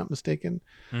 if I'm not mistaken.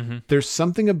 There's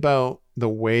something about the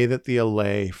way that the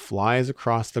Allay flies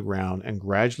across the ground and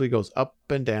gradually goes up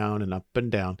and down and up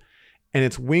and down. And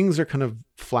its wings are kind of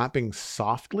flapping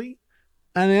softly.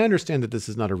 And I understand that this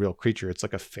is not a real creature. It's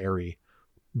like a fairy.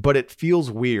 But it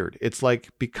feels weird. It's like,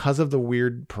 because of the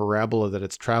weird parabola that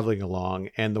it's traveling along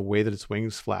and the way that its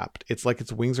wings flapped, it's like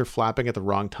its wings are flapping at the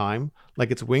wrong time.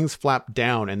 Like its wings flap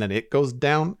down and then it goes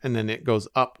down and then it goes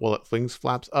up while its wings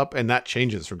flaps up, and that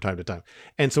changes from time to time.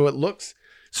 And so it looks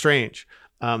strange.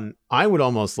 I would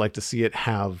almost like to see it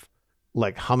have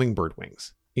like hummingbird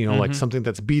wings, like something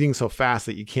that's beating so fast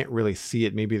that you can't really see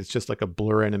it. Maybe it's just like a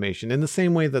blur animation, in the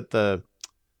same way that the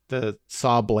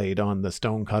saw blade on the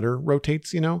stone cutter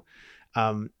rotates,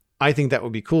 I think that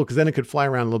would be cool, because then it could fly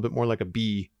around a little bit more like a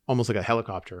bee, almost like a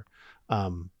helicopter.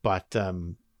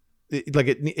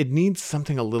 It needs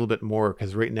something a little bit more,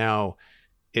 because right now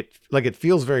it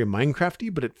feels very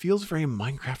Minecrafty, but it feels very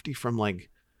Minecrafty from like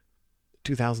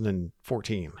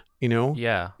 2014,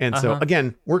 Yeah. And so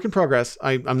again, work in progress.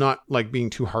 I'm not like being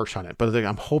too harsh on it, but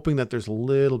I'm hoping that there's a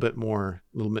little bit more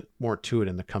to it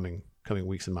in the coming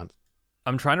weeks and months.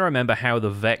 I'm trying to remember how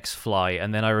the Vex fly,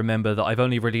 and then I remember that I've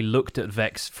only really looked at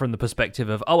Vex from the perspective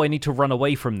of, I need to run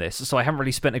away from this, so I haven't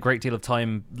really spent a great deal of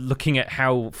time looking at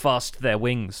how fast their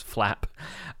wings flap.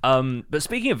 But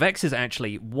speaking of Vexes,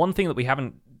 actually, one thing that we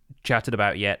haven't chatted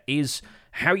about yet is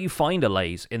how you find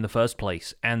Allays in the first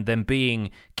place, and them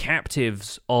being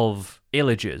captives of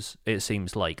Illagers, it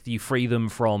seems like. You free them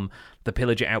from the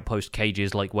Pillager Outpost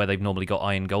cages, like where they've normally got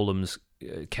iron golems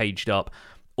caged up,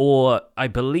 or I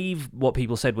believe what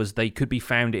people said was they could be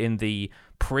found in the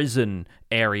prison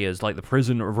areas, like the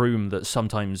prison room that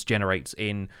sometimes generates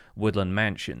in woodland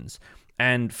mansions.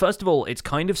 And first of all, it's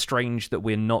kind of strange that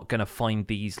we're not going to find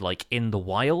these like in the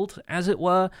wild, as it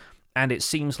were. And it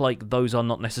seems like those are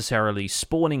not necessarily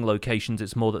spawning locations,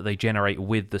 it's more that they generate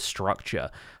with the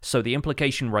structure. So the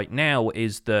implication right now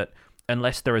is that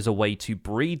unless there is a way to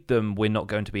breed them, we're not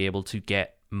going to be able to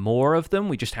get more of them.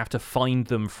 We just have to find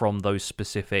them from those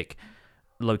specific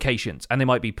locations. And they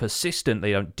might be persistent,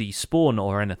 they don't despawn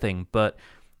or anything, but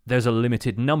there's a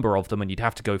limited number of them, and you'd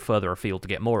have to go further afield to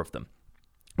get more of them.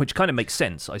 Which kind of makes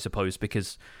sense, I suppose,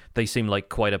 because they seem like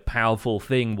quite a powerful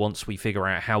thing once we figure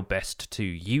out how best to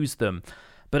use them.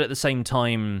 But at the same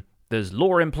time, there's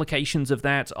lore implications of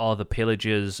that. Are the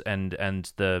pillagers and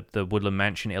the Woodland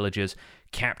Mansion illagers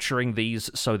capturing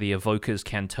these so the evokers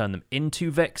can turn them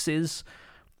into Vexes?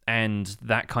 And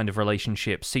that kind of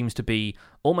relationship seems to be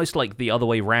almost like the other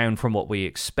way round from what we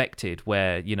expected,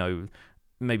 where, you know,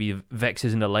 maybe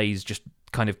Vexes and Allays just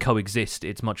kind of coexist.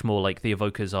 It's much more like the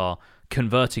evokers are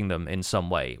converting them in some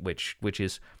way, which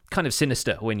is kind of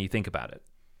sinister when you think about it.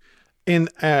 And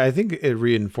I think it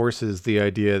reinforces the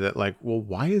idea that, like, well,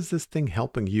 why is this thing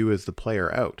helping you as the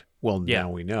player out? Well, now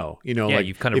we know. You know, like,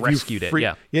 you've kind of rescued it.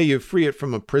 Yeah, you free it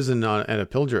from a prison at a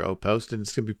pillager outpost, and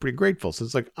it's gonna be pretty grateful. So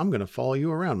it's like, I'm gonna follow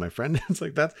you around, my friend. It's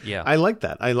like that. Yeah, I like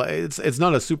that. It's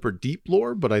not a super deep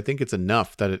lore, but I think it's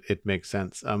enough that it makes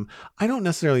sense. I don't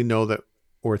necessarily know that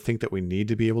or think that we need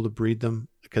to be able to breed them,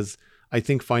 because I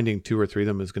think finding 2 or 3 of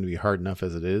them is going to be hard enough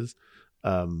as it is.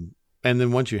 And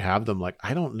then once you have them, like,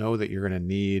 I don't know that you're going to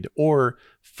need or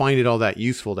find it all that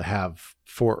useful to have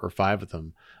 4 or 5 of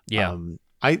them. Yeah.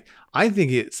 I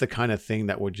think it's the kind of thing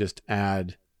that would just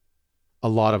add a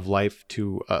lot of life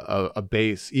to a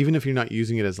base, even if you're not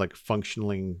using it as like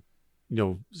functioning, you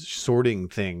know, sorting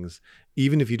things.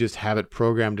 Even if you just have it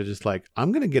programmed to just like,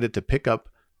 I'm going to get it to pick up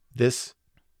this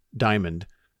diamond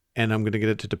and I'm going to get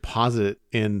it to deposit it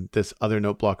in this other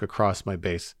note block across my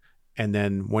base. And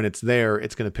then when it's there,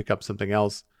 it's going to pick up something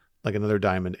else, like another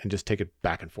diamond, and just take it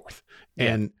back and forth.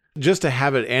 Yeah. And just to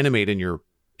have it animate in your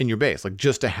base, like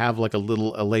just to have like a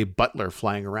little Allay butler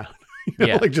flying around, you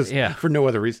know, like just for no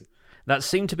other reason. That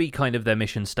seemed to be kind of their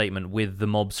mission statement with the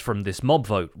mobs from this mob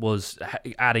vote, was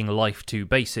adding life to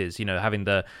bases, you know, having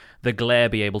the glare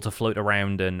be able to float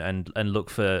around and look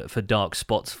for dark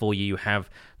spots for you, have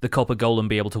the copper golem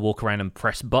be able to walk around and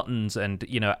press buttons, and,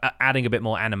 you know, adding a bit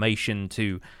more animation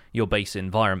to your base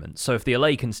environment. So if the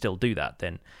Allay can still do that,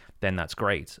 then that's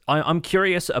great. I'm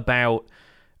curious about,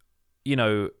 you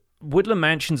know, Woodland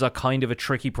Mansions are kind of a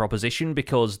tricky proposition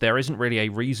because there isn't really a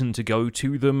reason to go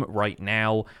to them right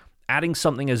now. Adding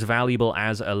something as valuable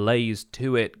as Allays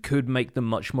to it could make them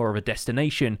much more of a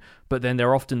destination, but then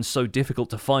they're often so difficult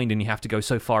to find and you have to go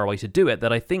so far away to do it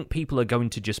that I think people are going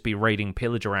to just be raiding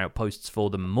pillager outposts for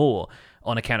them more,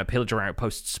 on account of pillager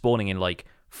outposts spawning in like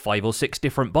 5 or 6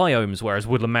 different biomes, whereas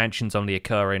Woodland Mansions only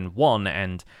occur in 1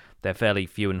 and they're fairly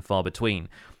few and far between.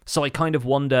 So I kind of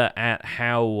wonder at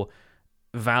how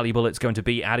valuable it's going to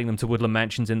be adding them to Woodland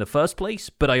Mansions in the first place,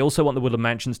 but I also want the Woodland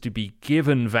Mansions to be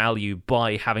given value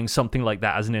by having something like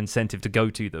that as an incentive to go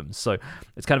to them. So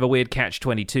it's kind of a weird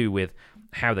catch-22 with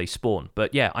how they spawn.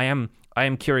 But yeah, I am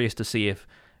curious to see if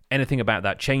anything about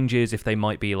that changes, if they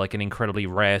might be like an incredibly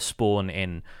rare spawn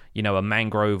in, you know, a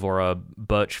mangrove or a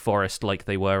birch forest like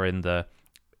they were in the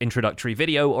introductory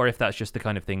video, or if that's just the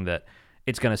kind of thing that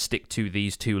it's going to stick to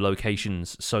these 2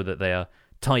 locations so that they are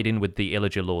tied in with the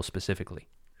Illager lore specifically.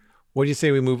 What do you say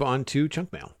we move on to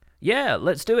Chunk Mail? Yeah,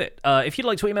 let's do it. If you'd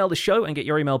like to email the show and get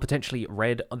your email potentially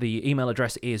read, the email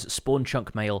address is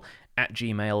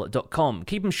spawnchunkmail@gmail.com.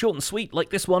 Keep them short and sweet, like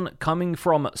this one, coming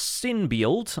from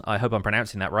Sinbield. I hope I'm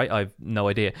pronouncing that right. I've no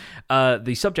idea.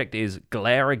 The subject is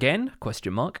Glare Again? ?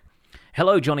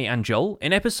 Hello, Johnny and Joel.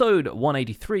 In episode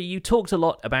 183, you talked a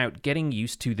lot about getting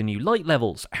used to the new light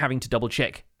levels, having to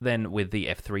double-check then with the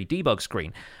F3 debug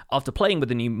screen. After playing with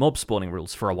the new mob spawning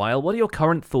rules for a while, what are your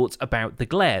current thoughts about the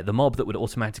glare, the mob that would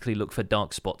automatically look for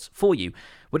dark spots for you?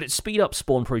 Would it speed up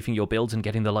spawn-proofing your builds and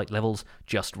getting the light levels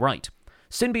just right?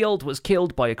 Sinbiold was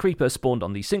killed by a creeper spawned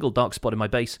on the single dark spot in my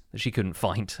base that she couldn't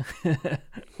find.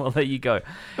 Well, there you go.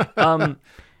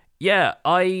 Yeah,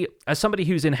 as somebody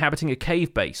who's inhabiting a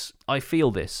cave base, I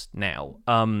feel this now.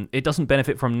 It doesn't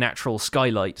benefit from natural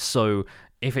skylight, so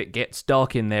if it gets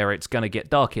dark in there, it's going to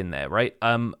get dark in there, right?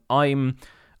 I'm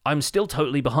still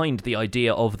totally behind the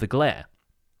idea of the glare.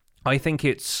 I think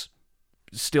it's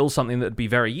still something that would be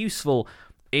very useful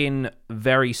in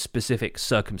very specific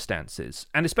circumstances,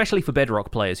 and especially for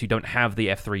Bedrock players who don't have the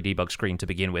F3 debug screen to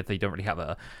begin with. They don't really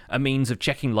have a means of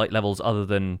checking light levels other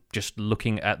than just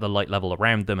looking at the light level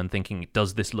around them and thinking,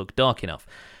 does this look dark enough?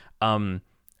 I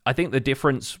think the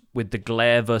difference with the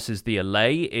glare versus the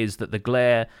Allay is that the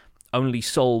glare only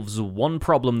solves one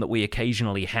problem that we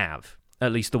occasionally have,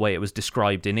 at least the way it was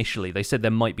described initially. They said there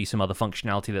might be some other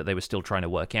functionality that they were still trying to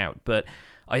work out, but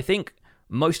I think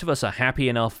most of us are happy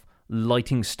enough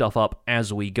lighting stuff up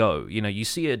as we go. You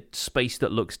see a space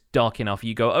that looks dark enough,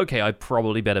 you go, okay, I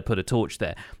probably better put a torch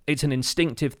there. It's an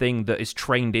instinctive thing that is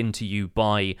trained into you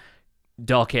by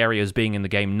dark areas being in the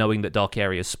game, knowing that dark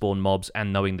areas spawn mobs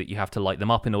and knowing that you have to light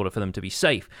them up in order for them to be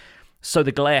safe. So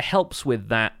the glare helps with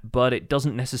that, but it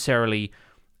doesn't necessarily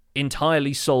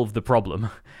entirely solve the problem.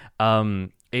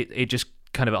 It just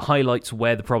kind of highlights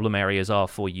where the problem areas are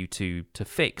for you to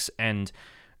fix. And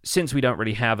since we don't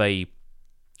really have a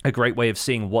great way of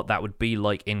seeing what that would be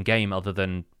like in-game other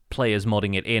than players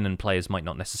modding it in, and players might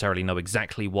not necessarily know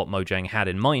exactly what Mojang had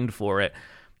in mind for it,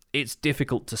 it's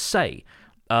difficult to say.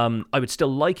 I would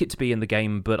still like it to be in the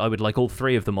game, but I would like all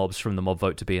 3 of the mobs from the mob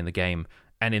vote to be in the game.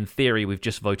 And in theory, we've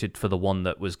just voted for the one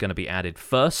that was going to be added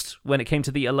first when it came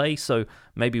to the Allay, so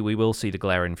maybe we will see the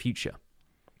glare in future.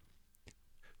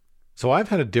 So I've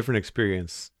had a different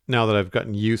experience now that I've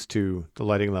gotten used to the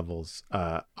lighting levels.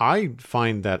 I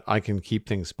find that I can keep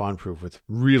things spawn-proof with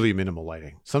really minimal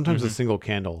lighting. Sometimes a single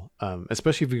candle,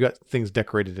 especially if you've got things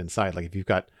decorated inside, like if you've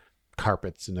got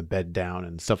carpets and a bed down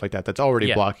and stuff like that, that's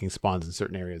already blocking spawns in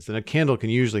certain areas. Then a candle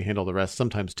can usually handle the rest,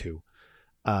 sometimes 2.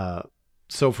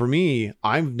 So for me,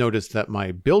 I've noticed that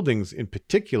my buildings in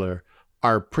particular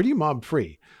are pretty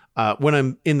mob-free. When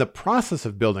I'm in the process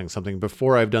of building something,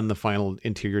 before I've done the final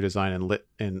interior design and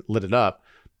lit it up,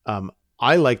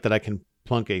 I like that I can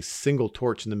plunk a single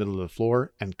torch in the middle of the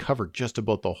floor and cover just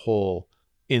about the whole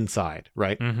inside,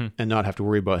 right? And not have to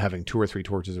worry about having 2 or 3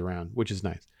 torches around, which is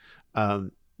nice.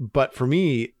 But for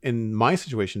me, in my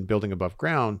situation, building above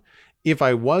ground, if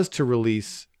I was to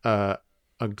release a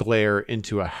glare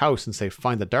into a house and say,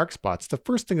 find the dark spots, the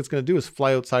first thing it's going to do is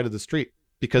fly outside of the street,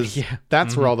 because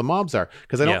that's where all the mobs are.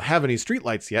 Because I don't have any street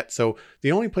lights yet. So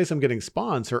the only place I'm getting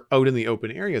spawns are out in the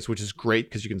open areas, which is great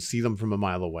because you can see them from a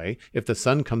mile away. If the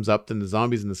sun comes up, then the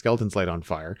zombies and the skeletons light on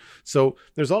fire. So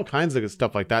there's all kinds of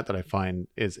stuff like that I find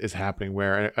is happening,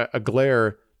 where a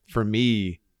glare for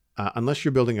me, unless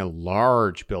you're building a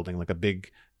large building, like a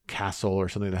big castle or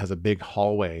something that has a big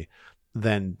hallway,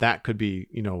 then that could be,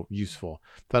 useful.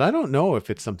 But I don't know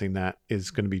if it's something that is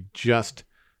going to be just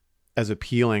as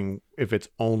appealing if it's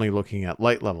only looking at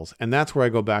light levels. And that's where I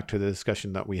go back to the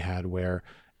discussion that we had, where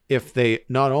if they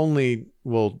not only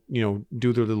will,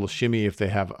 do their little shimmy if they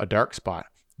have a dark spot,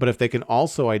 but if they can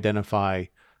also identify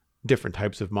different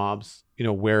types of mobs,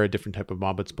 where a different type of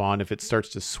mob would spawn, if it starts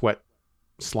to sweat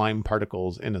slime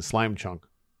particles in a slime chunk,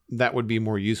 that would be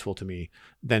more useful to me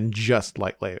than just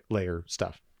light layer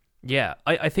stuff. Yeah,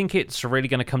 I think it's really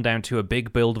going to come down to a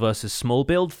big build versus small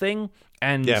build thing.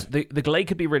 And the glare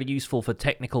could be really useful for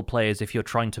technical players if you're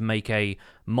trying to make a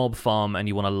mob farm and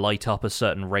you want to light up a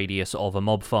certain radius of a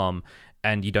mob farm,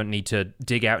 and you don't need to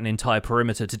dig out an entire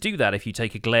perimeter to do that if you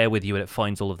take a glare with you and it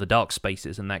finds all of the dark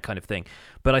spaces and that kind of thing.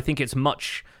 But I think it's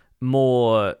much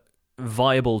more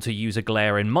viable to use a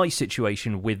glare in my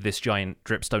situation with this giant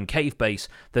dripstone cave base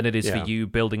than it is for you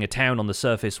building a town on the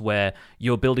surface where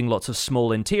you're building lots of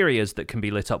small interiors that can be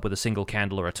lit up with a single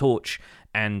candle or a torch,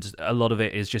 and a lot of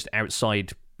it is just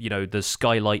outside, the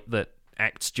skylight that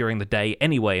acts during the day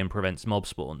anyway and prevents mob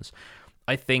spawns.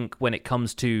 I think when it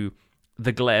comes to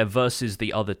the glare versus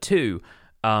the other 2,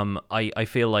 I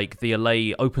feel like the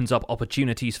Allay opens up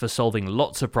opportunities for solving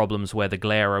lots of problems where the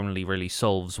glare only really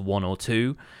solves 1 or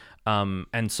 2.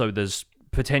 And so there's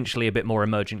potentially a bit more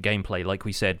emergent gameplay, like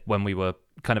we said when we were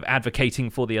kind of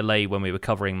advocating for the Allay when we were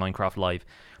covering Minecraft Live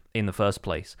in the first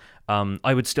place.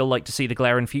 I would still like to see the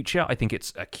glare in future. I think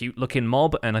it's a cute looking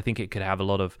mob, and I think it could have a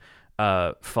lot of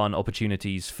fun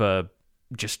opportunities for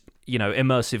just,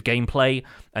 immersive gameplay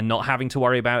and not having to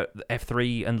worry about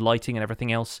F3 and lighting and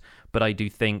everything else. But I do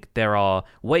think there are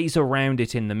ways around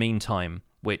it in the meantime,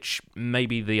 which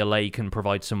maybe the Allay can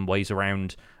provide some ways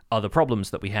around other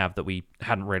problems that we have that we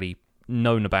hadn't really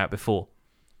known about before.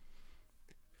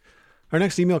 Our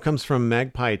next email comes from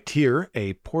Magpie Tier,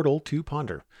 a portal to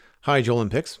ponder. Hi, Joel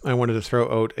and Pix. I wanted to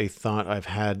throw out a thought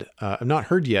I've not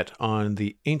heard yet on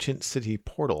the Ancient City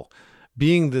portal.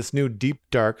 Being this new deep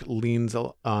dark leans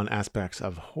on aspects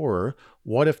of horror,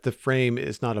 what if the frame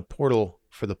is not a portal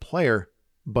for the player,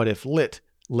 but if lit,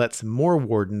 lets more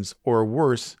wardens or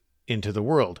worse into the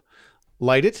world?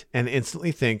 Light it and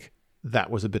instantly think, that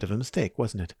was a bit of a mistake,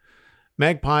 wasn't it?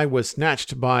 Magpie was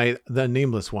snatched by the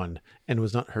Nameless One and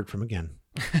was not heard from again.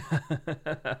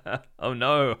 Oh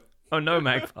no,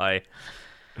 Magpie.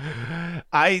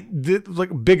 I did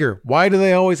bigger. Why do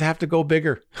they always have to go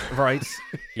bigger? Right.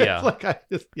 Yeah.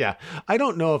 I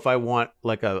don't know if I want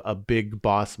a big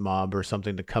boss mob or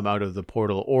something to come out of the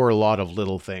portal, or a lot of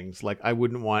little things. I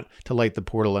wouldn't want to light the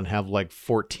portal and have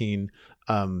 14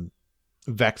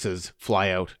 Vexes fly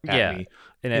out at me.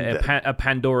 In a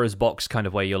Pandora's box kind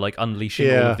of way. You're like unleashing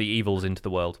all of the evils into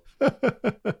the world.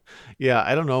 Yeah,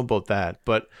 I don't know about that,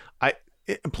 but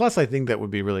plus I think that would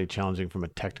be really challenging from a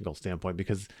technical standpoint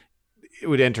because it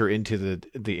would enter into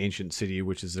the ancient city,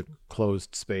 which is a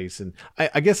closed space. And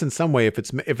I guess in some way, if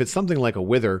it's something like a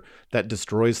wither that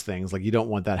destroys things, like you don't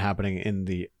want that happening in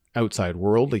the outside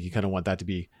world. Like you kind of want that to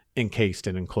be encased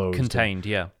and enclosed. Contained.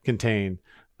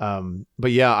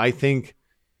 But yeah, I think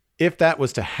if that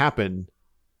was to happen,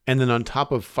 and then on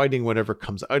top of fighting whatever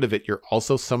comes out of it, you're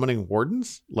also summoning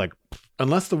wardens. Like,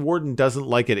 unless the warden doesn't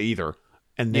like it either,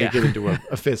 and they get into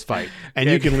a fist fight, and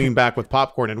you can lean back with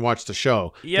popcorn and watch the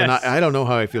show. Yes. Then I don't know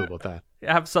how I feel about that.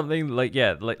 Have something like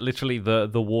literally the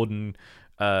warden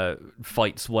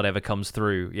fights whatever comes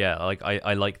through. Yeah, like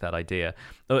I like that idea.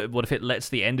 What if it lets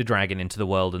the Ender Dragon into the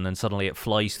world and then suddenly it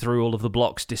flies through all of the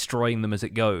blocks, destroying them as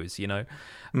it goes? You know,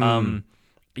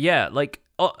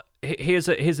 Here's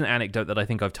an anecdote that I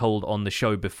think I've told on the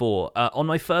show before. On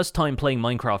my first time playing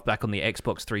Minecraft back on the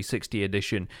Xbox 360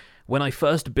 edition, when I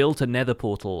first built a nether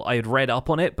portal, I had read up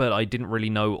on it, but I didn't really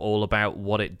know all about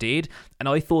what it did, and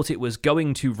I thought it was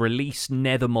going to release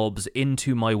nether mobs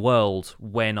into my world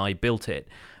when I built it.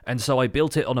 And so I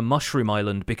built it on a mushroom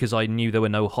island because I knew there were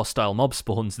no hostile mob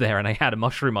spawns there and I had a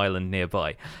mushroom island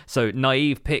nearby. So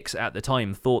naive Pix at the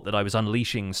time thought that I was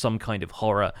unleashing some kind of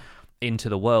horror into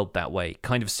the world that way,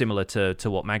 kind of similar to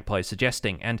what Magpie is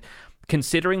suggesting. And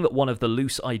considering that one of the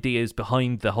loose ideas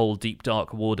behind the whole Deep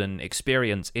Dark Warden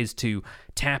experience is to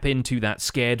tap into that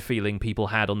scared feeling people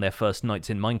had on their first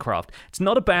nights in Minecraft, it's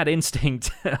not a bad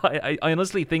instinct. I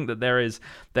honestly think that there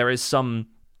is some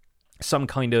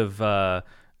kind of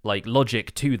like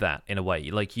logic to that in a way.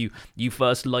 Like you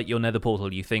first light your nether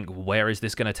portal, you think, where is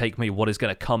this going to take me? What is going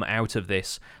to come out of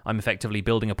this? I'm effectively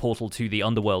building a portal to the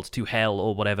underworld, to hell,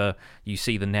 or whatever you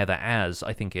see the nether as.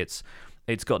 I think it's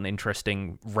got an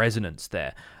interesting resonance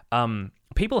there.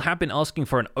 People have been asking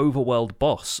for an overworld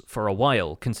boss for a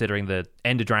while, considering the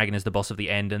Ender Dragon is the boss of the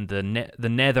end, and the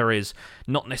Nether is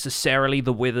not necessarily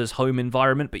the Wither's home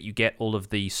environment, but you get all of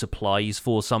the supplies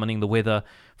for summoning the Wither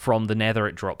from the Nether.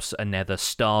 It drops a Nether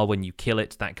star when you kill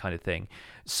it, that kind of thing.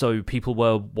 So people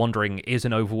were wondering, is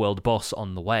an overworld boss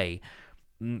on the way?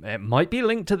 It might be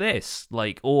linked to this,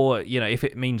 or if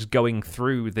it means going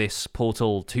through this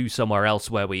portal to somewhere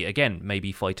else where we, again,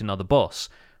 maybe fight another boss.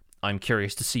 I'm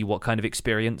curious to see what kind of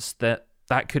experience that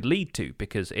could lead to,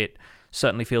 because it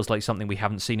certainly feels like something we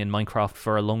haven't seen in Minecraft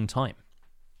for a long time.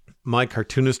 My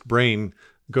cartoonist brain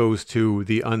goes to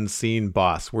the unseen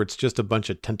boss, where it's just a bunch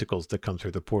of tentacles that come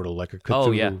through the portal, like a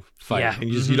Cthulhu fight. Yeah.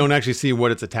 And you don't actually see what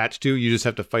it's attached to. You just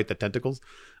have to fight the tentacles.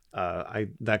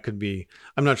 That could be,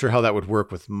 I'm not sure how that would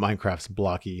work with Minecraft's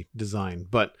blocky design,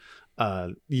 but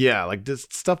like this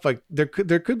stuff, like there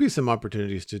could be some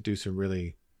opportunities to do some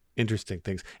really interesting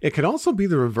things. It could also be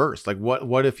the reverse. Like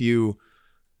what if you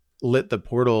lit the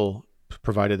portal,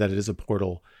 provided that it is a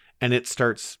portal, and it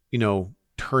starts,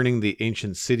 turning the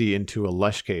ancient city into a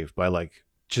lush cave by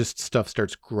just stuff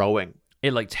starts growing.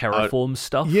 It terraforms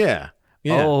stuff? Yeah.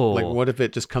 Yeah. Oh. Like what if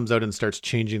it just comes out and starts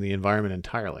changing the environment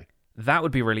entirely? That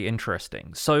would be really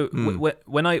interesting. So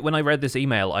when I read this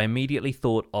email, I immediately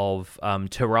thought of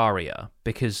Terraria,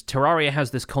 because Terraria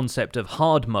has this concept of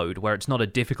hard mode, where it's not a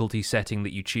difficulty setting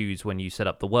that you choose when you set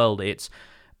up the world. It's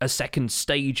a second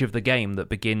stage of the game that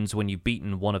begins when you've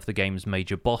beaten one of the game's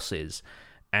major bosses.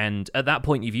 And at that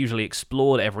point, you've usually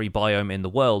explored every biome in the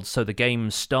world, so the game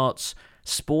starts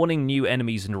spawning new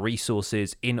enemies and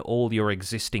resources in all your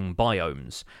existing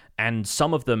biomes. And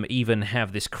some of them even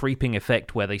have this creeping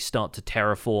effect where they start to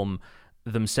terraform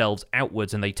themselves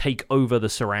outwards and they take over the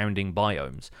surrounding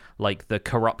biomes. Like the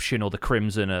corruption or the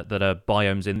crimson that are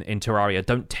biomes in Terraria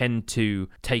don't tend to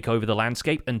take over the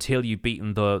landscape until you've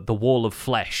beaten the wall of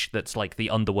flesh that's like the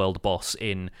underworld boss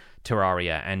in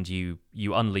Terraria, and you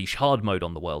unleash hard mode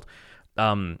on the world.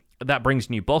 That brings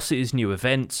new bosses, new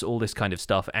events, all this kind of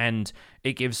stuff, and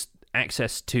it gives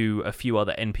access to a few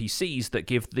other NPCs that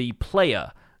give the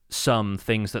player some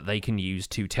things that they can use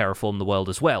to terraform the world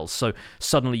as well. So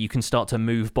suddenly you can start to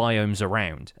move biomes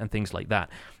around and things like that.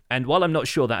 And while I'm not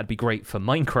sure that'd be great for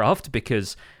Minecraft,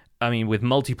 because with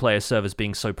multiplayer servers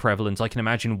being so prevalent, I can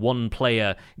imagine one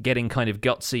player getting kind of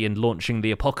gutsy and launching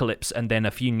the apocalypse, and then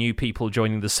a few new people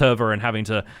joining the server and having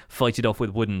to fight it off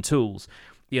with wooden tools.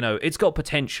 It's got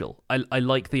potential. I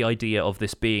like the idea of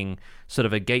this being sort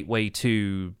of a gateway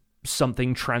to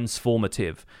something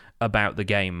transformative about the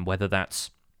game, whether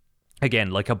that's, again,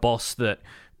 like a boss that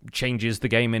changes the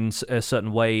game in a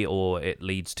certain way, or it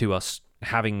leads to us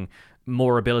having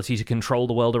more ability to control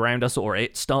the world around us, or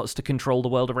it starts to control the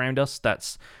world around us.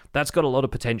 That's got a lot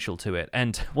of potential to it.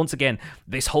 And once again,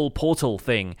 this whole portal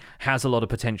thing has a lot of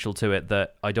potential to it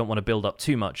that I don't want to build up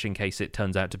too much in case it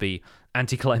turns out to be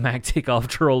anticlimactic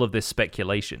after all of this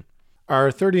speculation.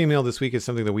 Our third email this week is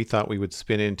something that we thought we would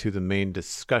spin into the main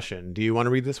discussion. Do you want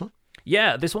to read this one?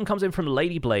 Yeah, this one comes in from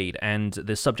Lady Blade, and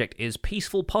the subject is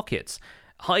Peaceful Pockets.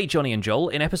 Hi, Johnny and Joel.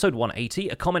 In episode 180,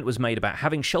 a comment was made about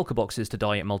having shulker boxes to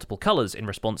dye in multiple colours in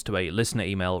response to a listener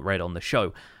email read on the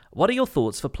show. What are your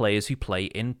thoughts for players who play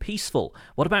in Peaceful?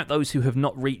 What about those who have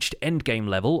not reached endgame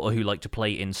level or who like to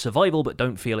play in survival but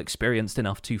don't feel experienced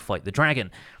enough to fight the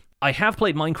dragon? I have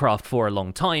played Minecraft for a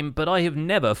long time, but I have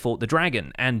never fought the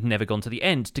dragon and never gone to the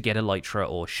end to get elytra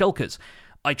or shulkers.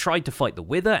 I tried to fight the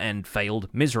Wither and failed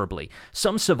miserably.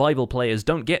 Some survival players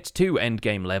don't get to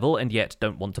endgame level and yet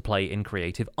don't want to play in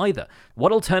creative either.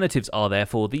 What alternatives are there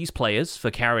for these players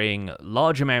for carrying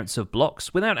large amounts of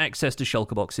blocks without access to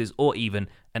shulker boxes or even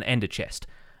an ender chest?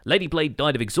 Lady Blade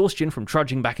died of exhaustion from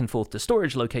trudging back and forth to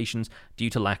storage locations due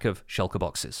to lack of shulker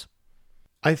boxes.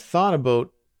 I thought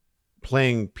about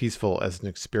playing Peaceful as an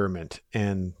experiment,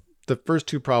 and the first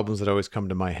two problems that always come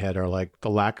to my head are like the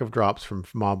lack of drops from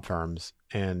mob farms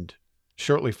and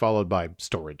shortly followed by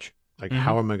storage. Like,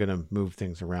 how am I going to move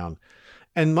things around?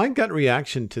 And my gut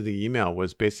reaction to the email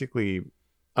was basically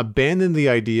abandon the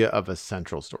idea of a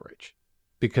central storage,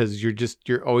 because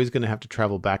you're always going to have to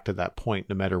travel back to that point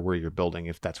no matter where you're building,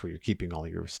 if that's where you're keeping all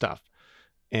your stuff.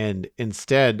 And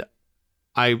instead,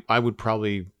 I would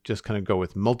probably just kind of go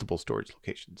with multiple storage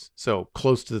locations. So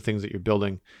close to the things that you're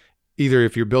building. Either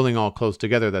if you're building all close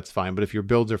together, that's fine. But if your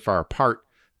builds are far apart,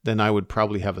 then I would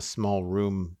probably have a small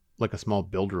room, like a small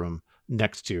build room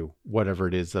next to whatever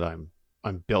it is that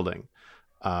I'm building.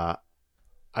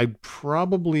 I'd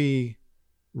probably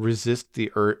resist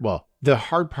the urge. Well, the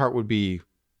hard part would be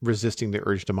resisting the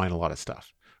urge to mine a lot of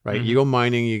stuff, right? You go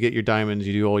mining, you get your diamonds,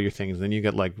 you do all your things. Then you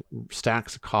get like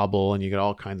stacks of cobble and you get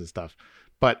all kinds of stuff.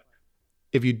 But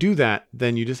if you do that,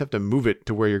 then you just have to move it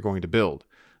to where you're going to build.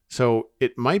 So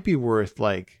it might be worth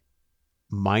like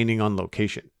mining on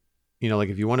location. You know, like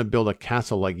if you want to build a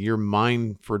castle, like your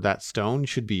mine for that stone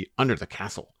should be under the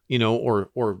castle, you know,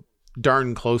 or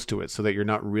darn close to it so that you're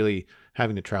not really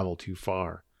having to travel too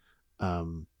far.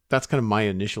 That's kind of my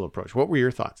initial approach. What were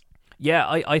your thoughts? Yeah,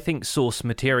 I think source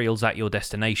materials at your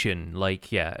destination.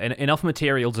 Like, yeah, enough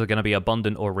materials are going to be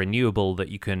abundant or renewable that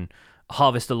you can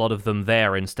harvest a lot of them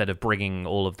there instead of bringing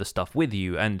all of the stuff with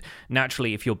you. And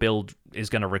naturally, if your build is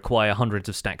going to require hundreds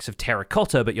of stacks of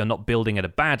terracotta, but you're not building at a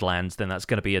Badlands, then that's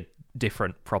going to be a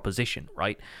different proposition,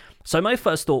 right? So my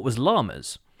first thought was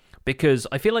llamas, because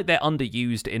I feel like they're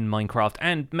underused in Minecraft,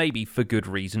 and maybe for good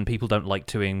reason. People don't like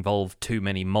to involve too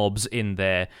many mobs in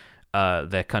their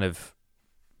kind of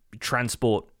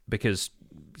transport, because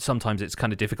sometimes it's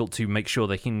kind of difficult to make sure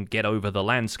they can get over the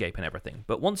landscape and everything.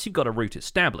 But once you've got a route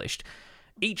established,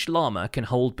 each llama can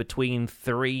hold between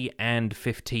 3 and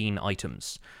 15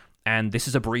 items. And this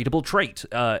is a breedable trait.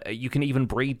 You can even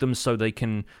breed them so they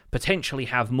can potentially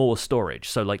have more storage.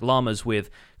 So like llamas with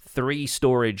 3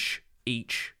 storage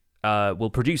each will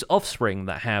produce offspring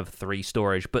that have 3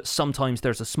 storage, but sometimes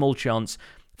there's a small chance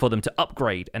for them to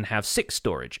upgrade and have 6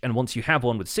 storage. And once you have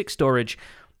one with 6 storage,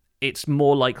 it's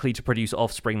more likely to produce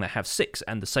offspring that have 6,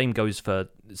 and the same goes for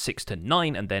 6 to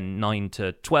 9, and then 9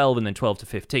 to 12, and then 12 to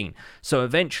 15. So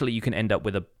eventually you can end up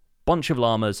with a bunch of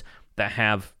llamas that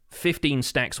have 15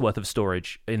 stacks worth of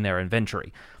storage in their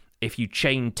inventory. If you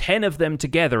chain 10 of them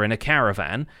together in a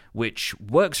caravan, which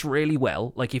works really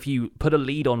well, like if you put a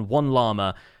lead on one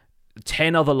llama,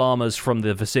 10 other llamas from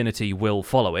the vicinity will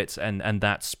follow it, and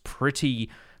that's pretty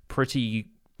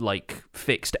like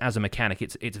fixed as a mechanic.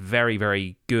 It's very,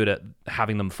 very good at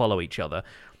having them follow each other.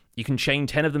 You can chain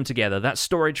 10 of them together. That's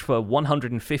storage for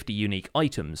 150 unique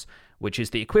items, which is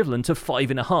the equivalent of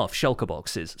 5.5 shulker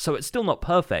boxes. So it's still not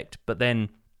perfect, but then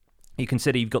you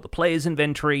consider you've got the player's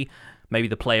inventory. Maybe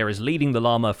the player is leading the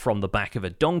llama from the back of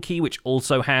a donkey, which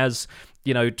also has,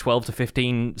 12 to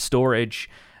 15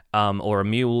 storage, or a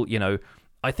mule.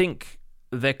 I think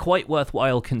they're quite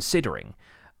worthwhile considering.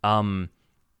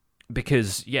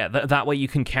 Because, yeah, that way you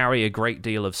can carry a great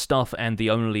deal of stuff, and the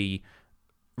only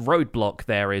roadblock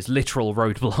there is literal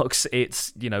roadblocks.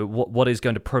 It's, what is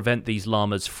going to prevent these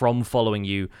llamas from following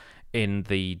you in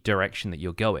the direction that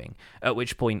you're going. At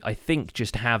which point, I think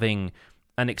just having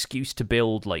an excuse to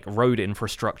build, like, road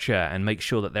infrastructure and make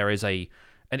sure that there is an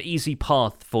easy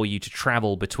path for you to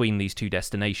travel between these two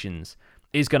destinations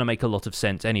is going to make a lot of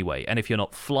sense anyway. And if you're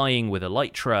not flying with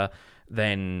elytra,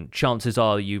 then chances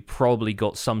are you probably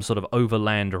got some sort of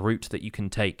overland route that you can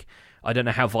take I don't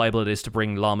know how viable it is to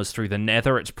bring llamas through the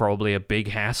Nether. It's probably a big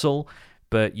hassle,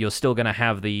 but you're still going to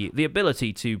have the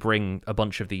ability to bring a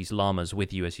bunch of these llamas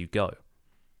with you as you go.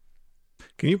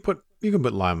 You can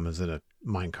put llamas in a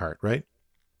minecart, right?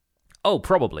 Oh,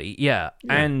 probably, yeah.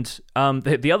 And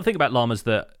the other thing about llamas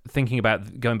that, thinking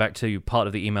about going back to part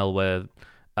of the email where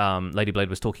Lady Blade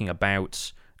was talking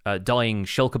about dyeing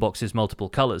shulker boxes multiple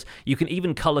colors, you can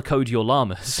even color code your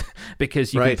llamas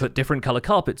because you can put different color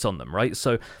carpets on them, right?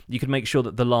 So you can make sure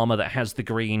that the llama that has the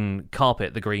green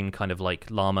carpet, the green kind of like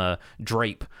llama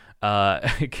drape,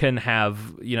 can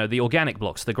have, the organic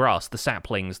blocks, the grass, the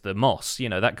saplings, the moss,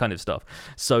 that kind of stuff.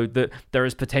 So that there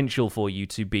is potential for you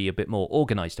to be a bit more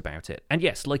organized about it. And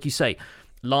yes, like you say,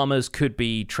 llamas could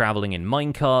be traveling in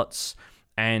minecarts,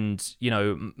 and,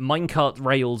 minecart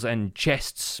rails and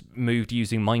chests moved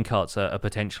using minecarts are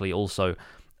potentially also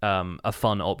a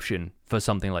fun option for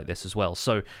something like this as well.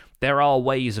 So there are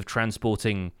ways of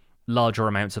transporting larger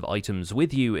amounts of items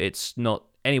with you. It's not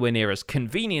anywhere near as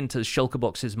convenient as shulker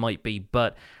boxes might be,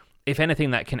 but if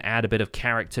anything, that can add a bit of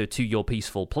character to your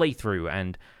peaceful playthrough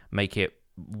and make it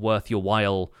worth your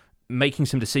while making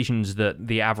some decisions that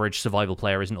the average survival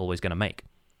player isn't always going to make.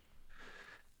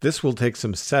 This will take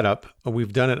some setup.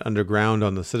 We've done it underground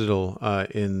on the Citadel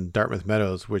in Dartmouth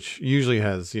Meadows, which usually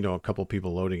has, a couple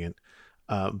people loading it.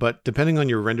 But depending on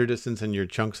your render distance and your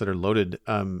chunks that are loaded,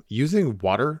 using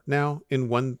water now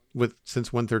since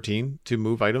 1.13 to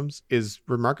move items is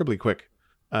remarkably quick.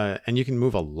 And you can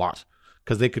move a lot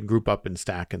because they could group up and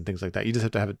stack and things like that. You just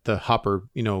have to have the hopper,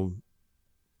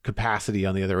 capacity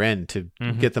on the other end to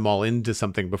get them all into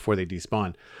something before they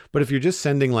despawn. But if you're just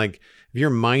sending, if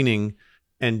you're mining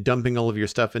and dumping all of your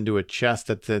stuff into a chest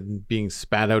that's then being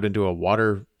spat out into a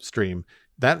water stream,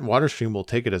 that water stream will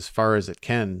take it as far as it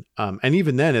can. And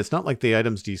even then, it's not like the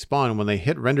items despawn. When they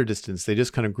hit render distance, they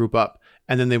just kind of group up,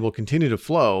 and then they will continue to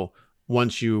flow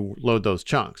once you load those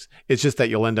chunks. It's just that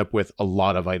you'll end up with a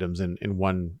lot of items in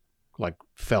one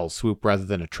fell swoop rather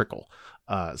than a trickle.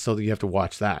 So you have to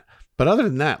watch that. But other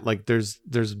than that,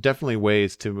 there's definitely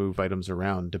ways to move items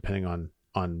around depending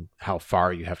on how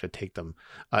far you have to take them.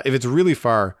 If it's really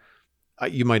far,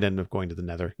 you might end up going to the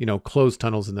Nether, closed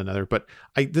tunnels in the Nether. But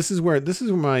this is where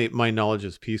my knowledge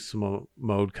of peaceful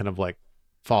mode kind of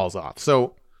falls off.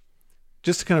 So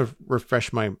just to kind of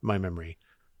refresh my memory,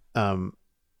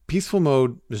 peaceful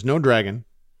mode, there's no dragon,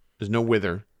 there's no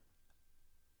wither.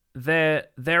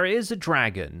 There is a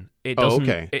dragon. It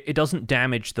doesn't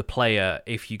damage the player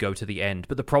if you go to the end,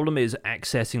 but the problem is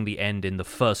accessing the end in the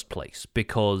first place,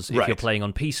 because if you're playing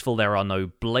on peaceful, there are no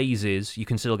blazes. You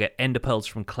can still get ender pearls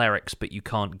from clerics, but you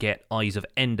can't get eyes of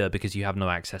ender because you have no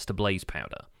access to blaze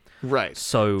powder. Right.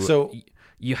 So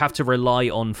you have to rely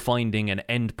on finding an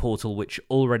end portal which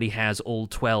already has all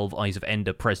 12 eyes of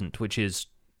ender present, which is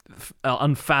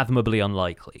unfathomably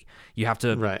unlikely. You have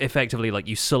to effectively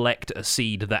you select a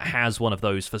seed that has one of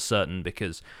those for certain,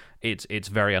 because it's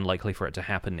very unlikely for it to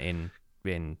happen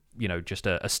in just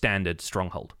a standard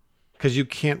stronghold. Because you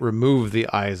can't remove the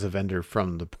eyes of ender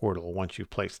from the portal once you've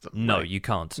placed them. No, you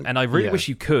can't. And I really wish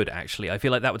you could, actually. I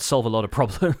feel like that would solve a lot of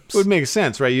problems. It would make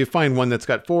sense, right? You find one that's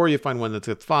got 4, you find one that's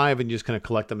got 5, and you just kind of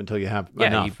collect them until you have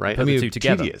enough, right? Put the two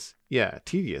together. Tedious. Yeah,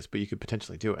 tedious, but you could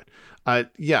potentially do it.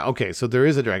 Okay, so there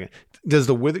is a dragon. Does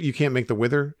the wither, you can't make the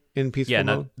wither in peaceful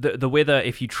mode? The wither,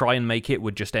 if you try and make it,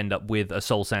 would just end up with a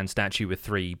soul sand statue with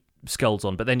 3 skulls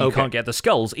on, but then you can't get the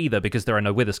skulls either because there are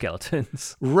no wither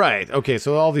skeletons. Right. Okay,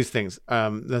 so all these things,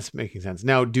 that's making sense.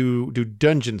 Now, do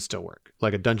dungeons still work?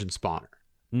 Like a dungeon spawner?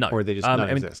 No. Or they just not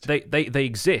exist? They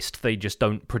exist, they just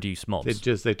don't produce mobs.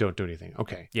 They don't do anything.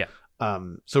 Okay. Yeah.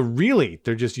 So really,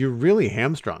 you're really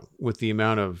hamstrung with the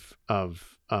amount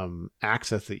of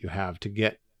access that you have to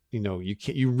get,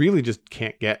 you really just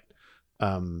can't get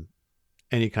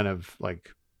any kind of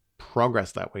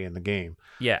progress that way in the game.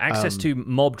 Yeah, access to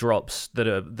mob drops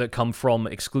that come from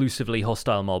exclusively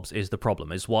hostile mobs is the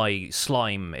problem. Is why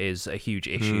slime is a huge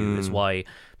issue. Is why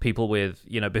people with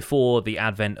before the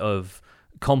advent of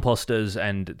composters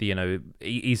and the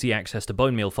easy access to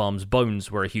bone meal farms, bones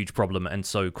were a huge problem, and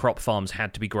so crop farms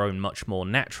had to be grown much more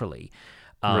naturally.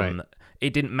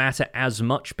 It didn't matter as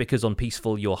much because on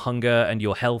peaceful your hunger and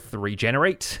your health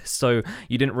regenerate, so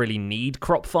you didn't really need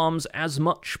crop farms as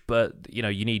much, but you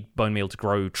need bone meal to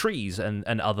grow trees and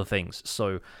other things.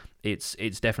 So it's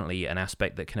definitely an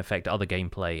aspect that can affect other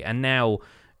gameplay. And now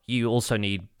you also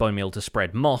need bone meal to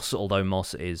spread moss, although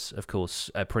moss is of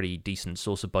course a pretty decent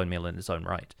source of bone meal in its own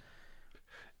right.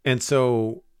 And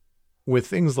so with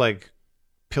things like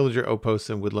pillager outposts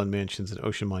and woodland mansions and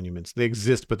ocean monuments, they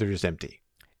exist but they're just empty.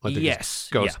 They're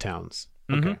just ghost towns.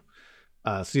 Okay.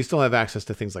 So you still have access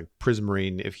to things like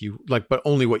Prismarine if you like, but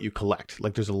only what you collect.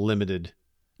 Like there's a limited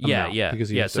amount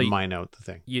because you have to mine out the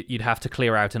thing. You'd have to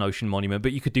clear out an ocean monument,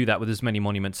 but you could do that with as many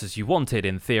monuments as you wanted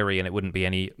in theory, and it wouldn't be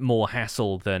any more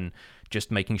hassle than just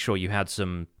making sure you had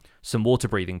some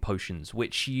water-breathing potions,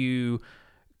 which you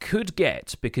could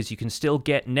get because you can still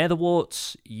get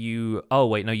netherwarts. You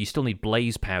still need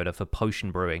blaze powder for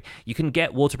potion brewing. You can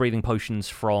get water-breathing potions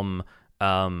from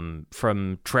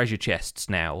treasure chests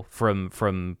now,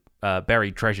 from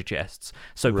buried treasure chests.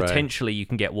 So potentially you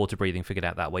can get water breathing figured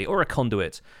out that way, or a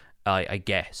conduit, I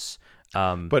guess.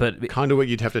 But conduit,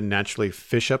 you'd have to naturally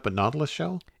fish up a nautilus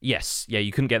shell. Yes, yeah,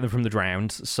 you couldn't get them from the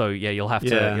drowned. So yeah, you'll have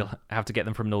to get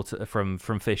them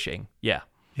from fishing. Yeah,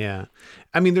 yeah.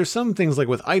 I mean, there's some things like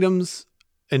with items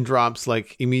and drops,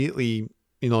 like immediately,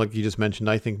 like you just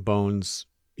mentioned. I think bones.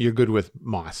 You're good with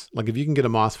moss. Like if you can get a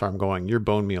moss farm going, your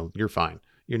bone meal, you're fine.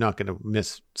 You're not going to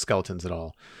miss skeletons at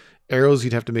all. Arrows,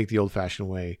 you'd have to make the old-fashioned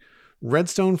way.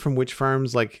 Redstone from witch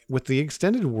farms, like with the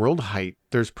extended world height,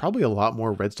 there's probably a lot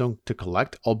more redstone to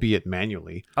collect, albeit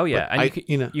manually. Oh yeah,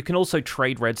 and you can also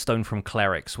trade redstone from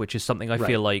clerics, which is something I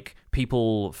feel like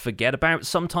people forget about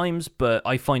sometimes, but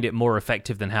I find it more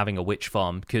effective than having a witch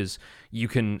farm because you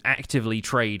can actively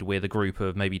trade with a group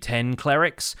of maybe 10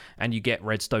 clerics, and you get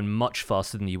redstone much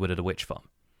faster than you would at a witch farm.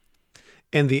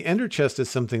 And the ender chest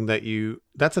is something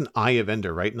that's an Eye of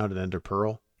Ender, right? Not an ender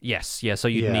pearl. Yes, yeah, so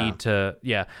you'd need to,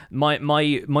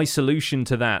 my solution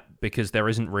to that, because there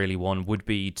isn't really one, would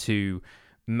be to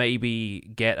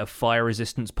maybe get a fire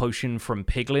resistance potion from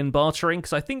piglin bartering,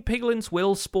 because I think piglins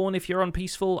will spawn if you're on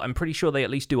Peaceful. I'm pretty sure they at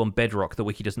least do on Bedrock. The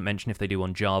wiki doesn't mention if they do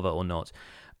on Java or not.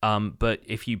 But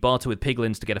if you barter with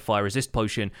piglins to get a fire resist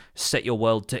potion, set your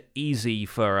world to easy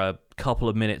for a couple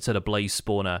of minutes at a blaze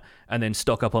spawner, and then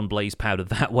stock up on blaze powder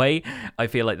that way. I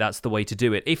feel like that's the way to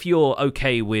do it. If you're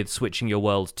okay with switching your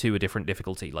world to a different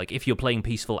difficulty, like if you're playing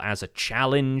Peaceful as a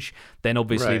challenge, then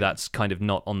obviously that's kind of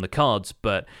not on the cards.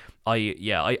 But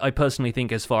I personally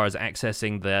think as far as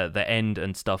accessing the end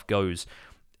and stuff goes,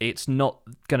 it's not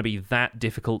going to be that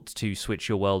difficult to switch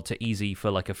your world to easy for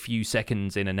like a few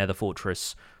seconds in a nether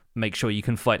fortress. Make sure you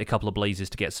can fight a couple of blazes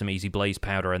to get some easy blaze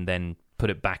powder and then put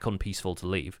it back on Peaceful to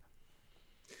leave.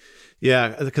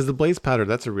 Yeah, because the blaze powder,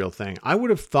 that's a real thing. I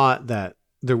would have thought that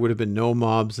there would have been no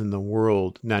mobs in the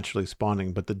world naturally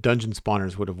spawning, but the dungeon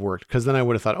spawners would have worked. Because then I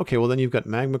would have thought, okay, well then you've got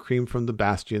magma cream from the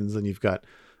bastions, and you've got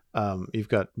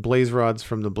blaze rods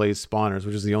from the blaze spawners,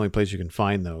 which is the only place you can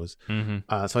find those.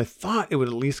 Mm-hmm. So I thought it would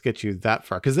at least get you that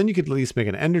far, because then you could at least make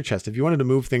an ender chest if you wanted to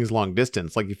move things long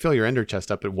distance. Like you fill your ender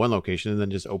chest up at one location and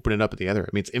then just open it up at the other. I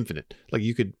mean, it's infinite. Like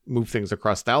you could move things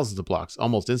across thousands of blocks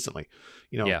almost instantly,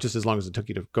 just as long as it took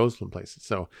you to go some places.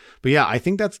 So, but yeah, I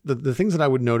think that's the things that I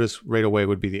would notice right away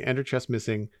would be the ender chest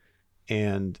missing,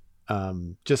 and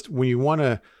just when you want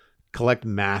to collect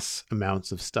mass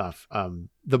amounts of stuff.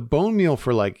 The bone meal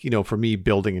for for me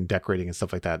building and decorating and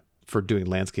stuff like that, for doing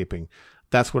landscaping,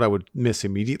 that's what I would miss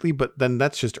immediately. But then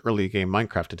that's just early game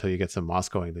Minecraft until you get some moss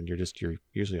going. Then you're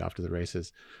usually off to the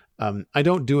races. I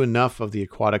don't do enough of the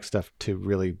aquatic stuff to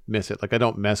really miss it. Like I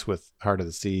don't mess with Heart of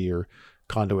the Sea or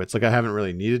conduits. Like I haven't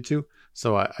really needed to.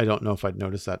 So I don't know if I'd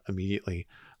notice that immediately.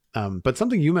 But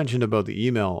something you mentioned about the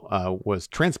email was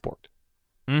transport.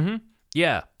 Mm-hmm.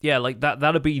 Yeah, like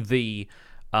that'd be the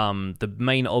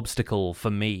main obstacle for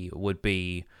me would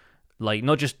be like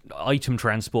not just item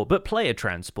transport but player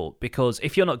transport, because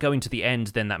if you're not going to the end,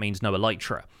 then that means no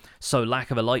elytra. So lack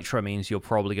of elytra means you're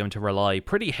probably going to rely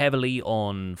pretty heavily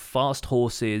on fast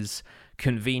horses,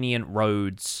 convenient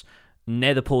roads,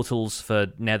 nether portals for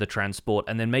nether transport,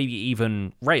 and then maybe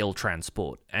even rail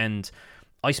transport. And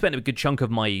I spent a good chunk of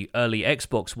my early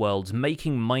Xbox worlds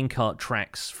making minecart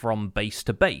tracks from base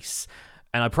to base.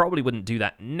 And I probably wouldn't do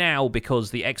that now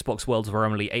because the Xbox worlds were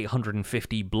only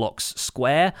 850 blocks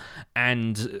square.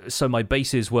 And so my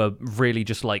bases were really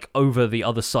just like over the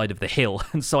other side of the hill.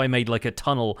 And so I made like a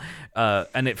tunnel.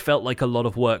 And it felt like a lot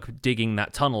of work digging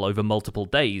that tunnel over multiple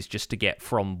days just to get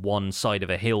from one side of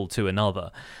a hill to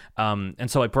another. And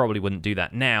so I probably wouldn't do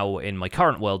that now in my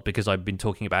current world, because I've been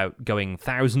talking about going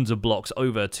thousands of blocks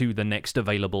over to the next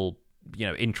available,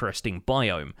 interesting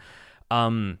biome.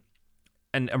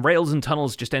 And rails and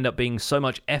tunnels just end up being so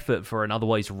much effort for an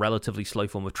otherwise relatively slow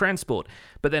form of transport.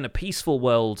 But then a Peaceful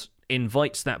world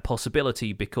invites that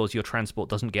possibility because your transport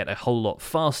doesn't get a whole lot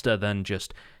faster than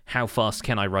just how fast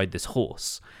can I ride this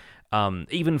horse.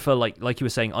 Even for like you were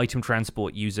saying, item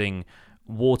transport using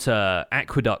water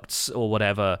aqueducts or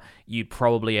whatever, you'd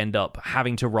probably end up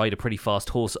having to ride a pretty fast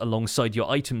horse alongside your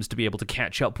items to be able to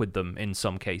catch up with them in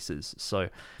some cases. So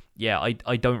yeah,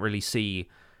 I don't really see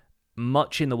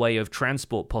much in the way of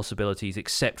transport possibilities,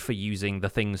 except for using the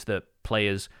things that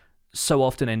players so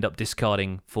often end up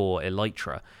discarding for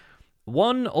Elytra.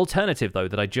 One alternative, though,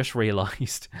 that I just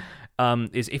realized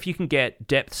is if you can get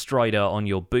Depth Strider on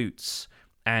your boots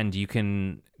and you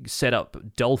can set up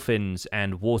dolphins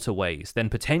and waterways, then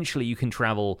potentially you can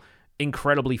travel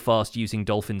incredibly fast using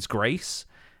Dolphin's Grace,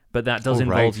 but that does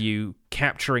involve you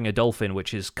capturing a dolphin,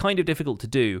 which is kind of difficult to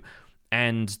do,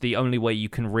 and the only way you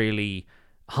can really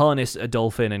harness a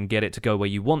dolphin and get it to go where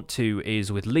you want to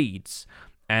is with leads.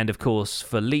 And of course,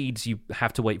 for leads, you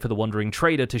have to wait for the Wandering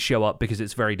Trader to show up because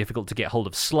it's very difficult to get hold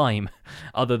of slime,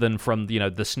 other than from,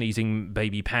 the sneezing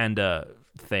baby panda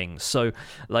thing. So,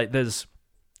 there's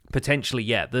potentially,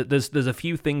 there's a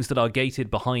few things that are gated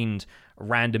behind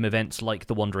random events like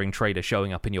the Wandering Trader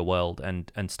showing up in your world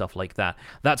and stuff like that.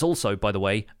 That's also, by the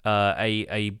way,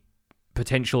 a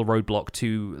potential roadblock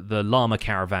to the llama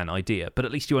caravan idea, but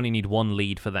at least you only need one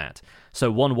lead for that.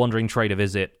 So one Wandering Trader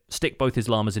visit, stick both his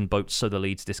llamas in boats so the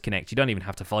leads disconnect. You don't even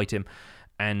have to fight him,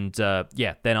 and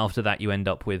then after that you end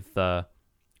up with a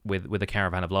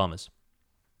caravan of llamas.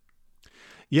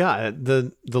 Yeah,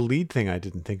 the lead thing I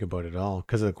didn't think about at all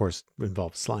because of course it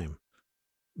involves slime.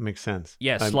 Makes sense.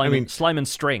 Yeah, slime and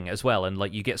string as well, and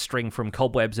you get string from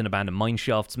cobwebs and abandoned mine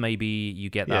shafts. Maybe you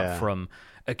get that from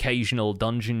occasional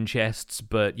dungeon chests,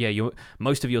 but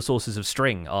most of your sources of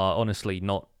string are honestly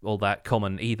not all that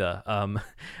common either. I'm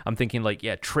thinking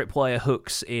tripwire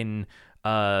hooks in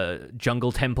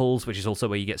jungle temples, which is also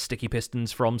where you get sticky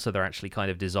pistons from, so they're actually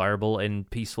kind of desirable in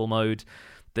peaceful mode.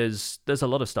 There's a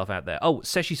lot of stuff out there. Oh,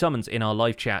 Seshi Summons in our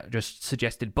live chat just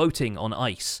suggested boating on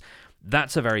ice.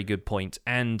 That's a very good point,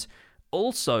 and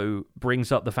also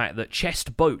brings up the fact that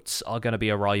chest boats are going to be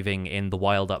arriving in the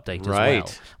Wild update as well,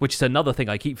 which is another thing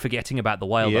I keep forgetting about the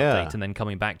Wild update and then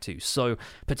coming back to. So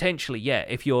potentially,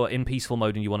 if you're in peaceful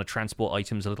mode and you want to transport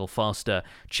items a little faster,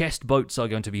 chest boats are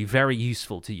going to be very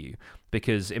useful to you,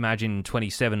 because imagine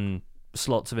 27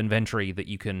 slots of inventory that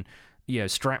you can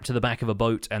strap to the back of a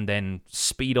boat and then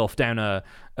speed off down a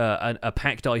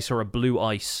packed ice or a blue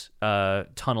ice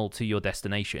tunnel to your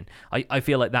destination. I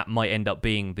feel like that might end up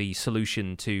being the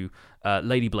solution to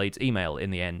Lady Blade's email in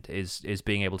the end, is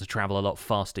being able to travel a lot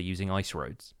faster using ice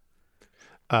roads.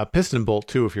 Piston bolt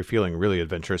too, if you're feeling really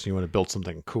adventurous and you want to build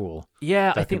something cool.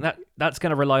 Yeah, I think that's going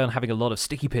to rely on having a lot of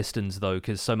sticky pistons though,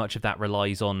 because so much of that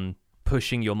relies on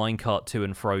pushing your minecart to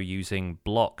and fro using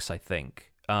blocks, I think.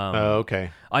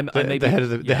 Okay. The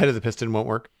head of the piston won't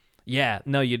work. Yeah,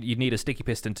 no, you'd need a sticky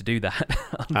piston to do that.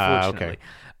 Unfortunately,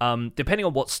 depending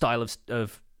on what style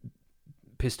of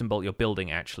piston bolt you're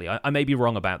building, actually, I may be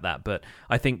wrong about that, but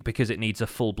I think because it needs a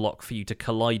full block for you to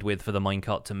collide with for the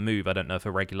minecart to move, I don't know if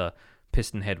a regular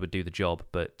piston head would do the job.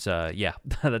 But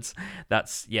that's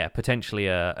potentially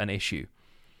an issue.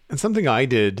 And something I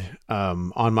did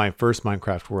on my first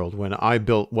Minecraft world when I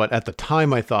built what at the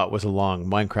time I thought was a long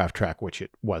Minecraft track, which it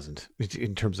wasn't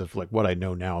in terms of what I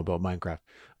know now about Minecraft.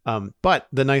 But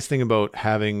the nice thing about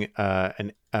having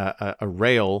a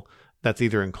rail that's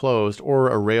either enclosed or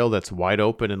a rail that's wide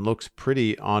open and looks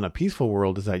pretty on a peaceful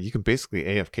world is that you can basically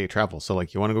AFK travel. So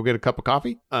you want to go get a cup of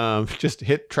coffee? Just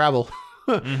hit travel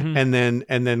and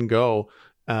then go.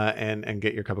 And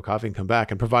get your cup of coffee and come back,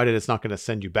 and provided it's not going to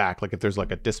send you back, if there's a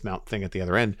dismount thing at the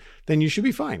other end, then you should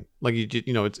be fine.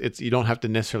 It's you don't have to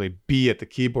necessarily be at the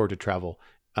keyboard to travel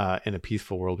in a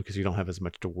peaceful world because you don't have as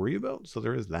much to worry about. So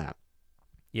there is that.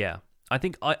 Yeah, I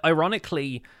think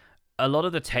ironically, a lot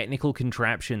of the technical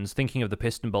contraptions, thinking of the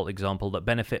piston bolt example, that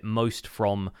benefit most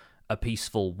from a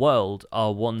peaceful world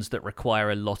are ones that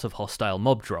require a lot of hostile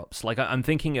mob drops. I'm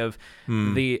thinking of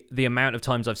the amount of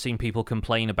times I've seen people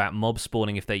complain about mob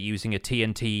spawning if they're using a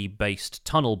TNT-based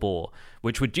tunnel bore,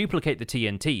 which would duplicate the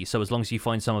TNT, so as long as you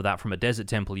find some of that from a desert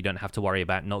temple, you don't have to worry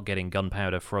about not getting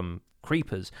gunpowder from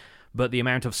creepers. But the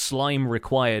amount of slime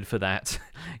required for that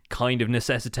kind of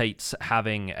necessitates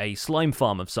having a slime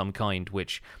farm of some kind,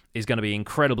 which is going to be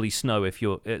incredibly slow if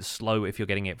you're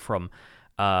getting it from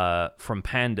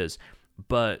pandas,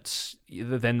 but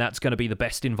then that's going to be the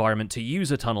best environment to use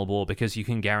a tunnel bore because you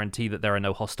can guarantee that there are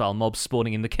no hostile mobs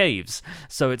spawning in the caves.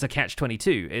 So it's a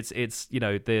catch-22. It's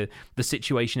the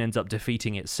situation ends up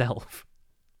defeating itself.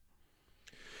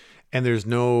 And there's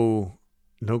no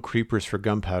creepers for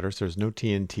gunpowder, so there's no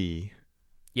TNT.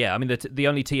 Yeah, I mean the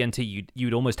only TNT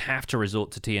you'd almost have to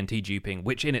resort to TNT duping,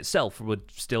 which in itself would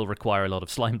still require a lot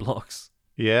of slime blocks.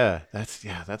 Yeah, that's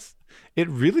it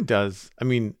really does. I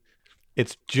mean,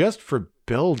 it's just for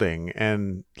building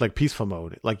and peaceful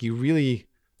mode.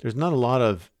 There's not a lot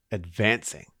of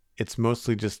advancing. It's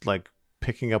mostly just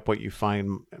picking up what you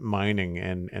find mining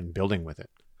and building with it.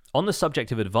 on the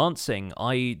subject of advancing,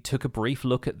 I took a brief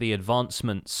look at the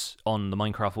advancements on the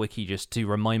Minecraft wiki just to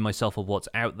remind myself of what's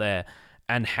out there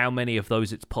and how many of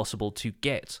those it's possible to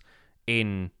get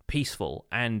in Peaceful,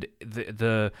 and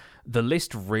the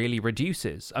list really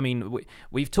reduces. I mean,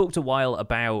 we've talked a while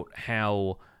about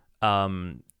how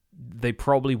they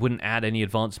probably wouldn't add any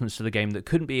advancements to the game that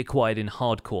couldn't be acquired in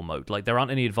hardcore mode. Like, there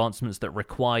aren't any advancements that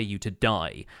require you to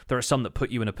die. There are some that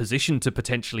put you in a position to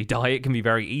potentially die. It can be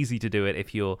very easy to do it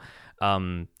if you're,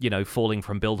 falling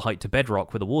from build height to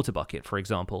bedrock with a water bucket, for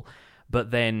example.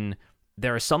 But then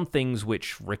there are some things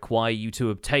which require you to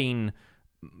obtain,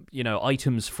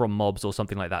 items from mobs or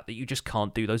something like that you just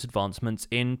can't do those advancements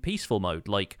in Peaceful mode.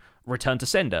 Like, Return to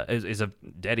Sender is a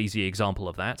dead easy example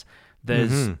of that.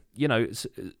 There's,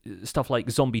 stuff like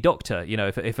Zombie Doctor.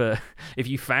 If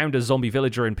you found a zombie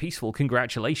villager in Peaceful,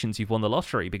 congratulations, you've won the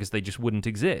lottery, because they just wouldn't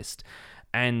exist.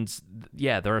 And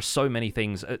yeah, there are so many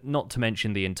things, not to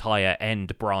mention the entire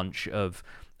end branch of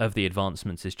the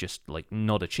advancements is just like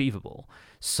not achievable.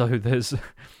 So there's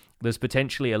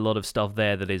potentially a lot of stuff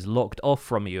there that is locked off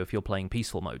from you if you're playing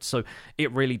Peaceful mode. So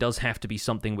it really does have to be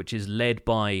something which is led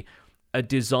by a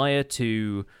desire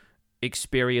to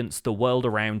experience the world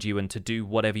around you and to do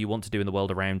whatever you want to do in the world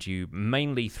around you,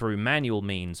 mainly through manual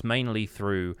means, mainly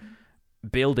through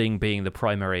building being the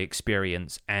primary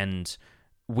experience, and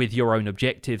with your own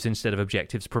objectives instead of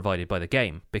objectives provided by the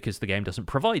game, because the game doesn't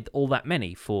provide all that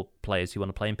many for players who want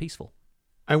to play in Peaceful.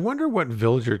 I wonder what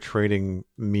villager trading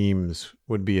memes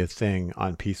would be a thing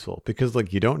on Peaceful, because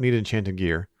like you don't need enchanted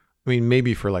gear. I mean,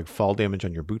 maybe for like fall damage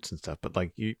on your boots and stuff, but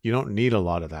like you don't need a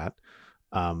lot of that.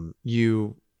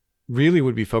 You really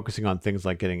would be focusing on things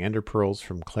like getting ender pearls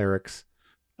from clerics,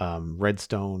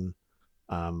 redstone,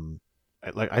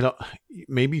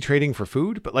 maybe trading for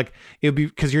food, but like it would be,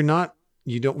 because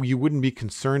you wouldn't be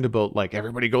concerned about like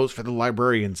everybody goes for the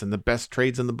librarians and the best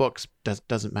trades in the books.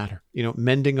 Doesn't matter,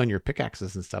 mending on your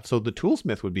pickaxes and stuff. So the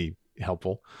toolsmith would be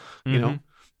helpful,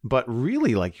 but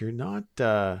really like you're not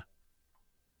going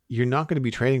to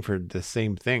be trading for the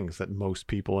same things that most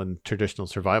people in traditional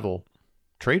survival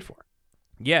trade for.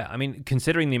 Yeah, I mean,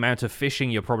 considering the amount of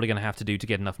fishing you're probably going to have to do to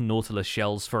get enough Nautilus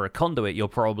shells for a conduit, you're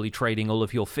probably trading all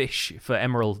of your fish for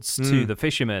emeralds to the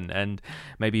fishermen, and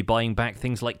maybe buying back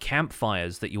things like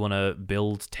campfires that you want to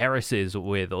build terraces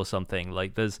with or something.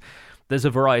 Like, there's a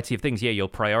variety of things. Yeah, your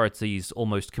priorities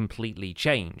almost completely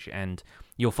change, and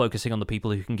you're focusing on the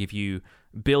people who can give you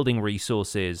building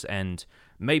resources and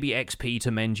maybe XP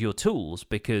to mend your tools,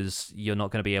 because you're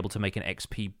not going to be able to make an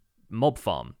XP mob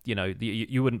farm.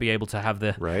 You wouldn't be able to have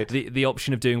the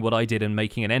option of doing what I did and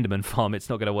making an Enderman farm. It's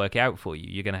not going to work out for you.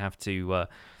 You're going to have to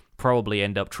probably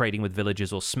end up trading with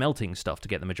villagers or smelting stuff to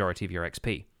get the majority of your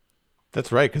XP.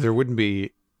 That's right, because there wouldn't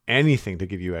be anything to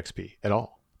give you XP at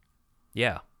all.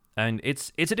 Yeah, and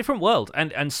it's a different world,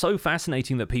 and so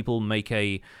fascinating that people make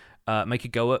a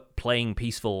go at playing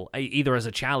Peaceful, either as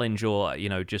a challenge or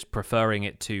just preferring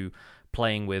it to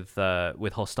playing with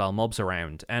hostile mobs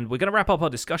around. And we're going to wrap up our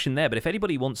discussion there, but if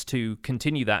anybody wants to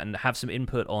continue that and have some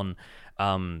input on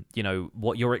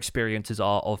what your experiences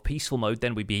are of Peaceful mode,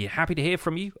 then we'd be happy to hear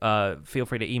from you. Feel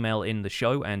free to email in the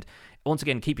show, and once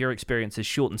again, keep your experiences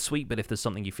short and sweet, but if there's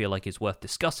something you feel like is worth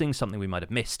discussing, something we might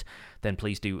have missed, then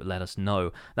please do let us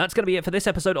know. That's going to be it for this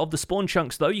episode of The Spawn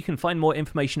Chunks, though. You can find more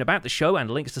information about the show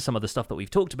and links to some of the stuff that we've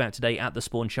talked about today at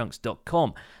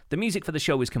thespawnchunks.com. The music for the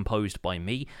show is composed by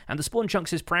me, and The Spawn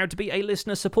Chunks is proud to be a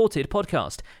listener-supported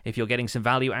podcast. If you're getting some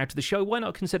value out of the show, why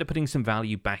not consider putting some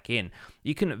value back in?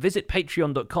 You can visit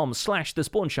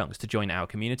patreon.com/thespawnchunks to join our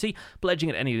community.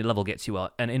 Pledging at any level gets you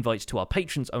an invite to our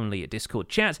patrons-only Discord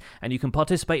chat, and you can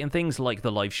participate in things like the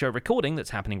live show recording that's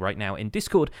happening right now in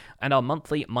Discord, and our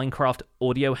monthly Minecraft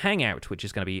audio hangout, which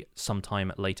is going to be sometime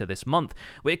later this month.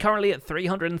 We're currently at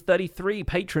 333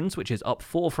 patrons, which is up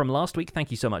 4 from last week.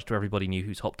 Thank you so much to everybody new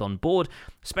who's hopped on board.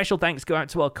 Special thanks go out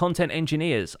to our content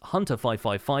engineers,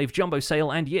 Hunter555, Jumbo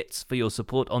Sale, and Yitz, for your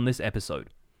support on this episode.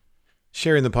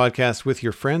 Sharing the podcast with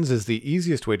your friends is the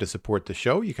easiest way to support the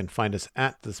show. You can find us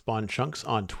at The Spawn Chunks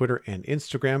on Twitter and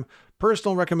Instagram.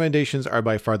 Personal recommendations are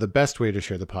by far the best way to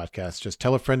share the podcast. Just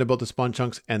tell a friend about The Spawn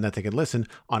Chunks and that they can listen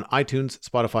on iTunes,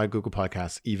 Spotify, Google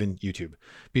Podcasts, even YouTube.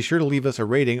 Be sure to leave us a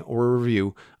rating or a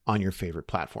review on your favorite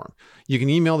platform. You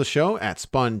can email the show at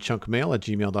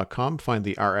spawnchunkmail@gmail.com. Find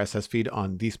the RSS feed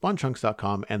on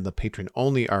thespawnchunks.com and the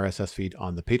patron-only RSS feed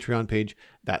on the Patreon page.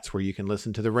 That's where you can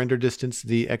listen to the render distance,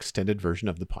 the extended version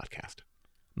of the podcast.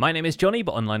 My name is Johnny,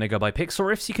 but online I go by Pixel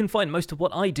Riffs. You can find most of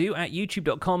what I do at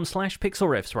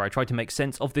youtube.com/pixelriffs, where I try to make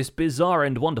sense of this bizarre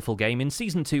and wonderful game in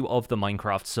Season 2 of the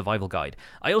Minecraft Survival Guide.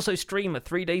 I also stream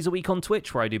 3 days a week on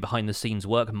Twitch, where I do behind-the-scenes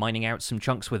work, mining out some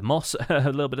chunks with moss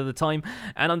a little bit of the time,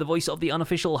 and I'm the voice of the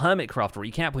unofficial Hermitcraft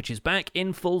recap, which is back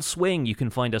in full swing. You can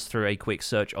find us through a quick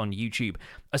search on YouTube.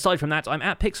 Aside from that, I'm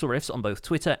at Pixel Riffs on both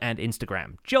Twitter and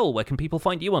Instagram. Joel, where can people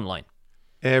find you online?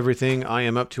 Everything I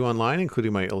am up to online,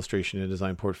 including my illustration and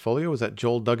design portfolio, is at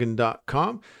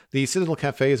joelduggan.com. The Citadel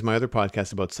Cafe is my other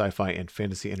podcast about sci-fi and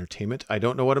fantasy entertainment. I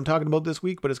don't know what I'm talking about this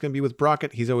week, but it's going to be with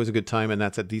Brockett. He's always a good time, and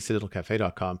that's at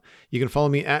thecitadelcafe.com. You can follow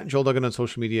me at Joel Duggan on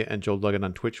social media and Joel Duggan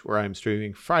on Twitch, where I'm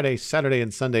streaming Friday, Saturday,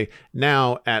 and Sunday,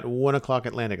 now at 1 o'clock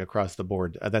Atlantic across the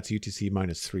board. That's UTC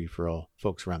 -3 for all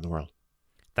folks around the world.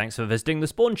 Thanks for visiting the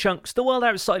Spawn Chunks. The world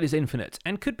outside is infinite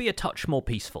and could be a touch more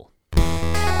peaceful.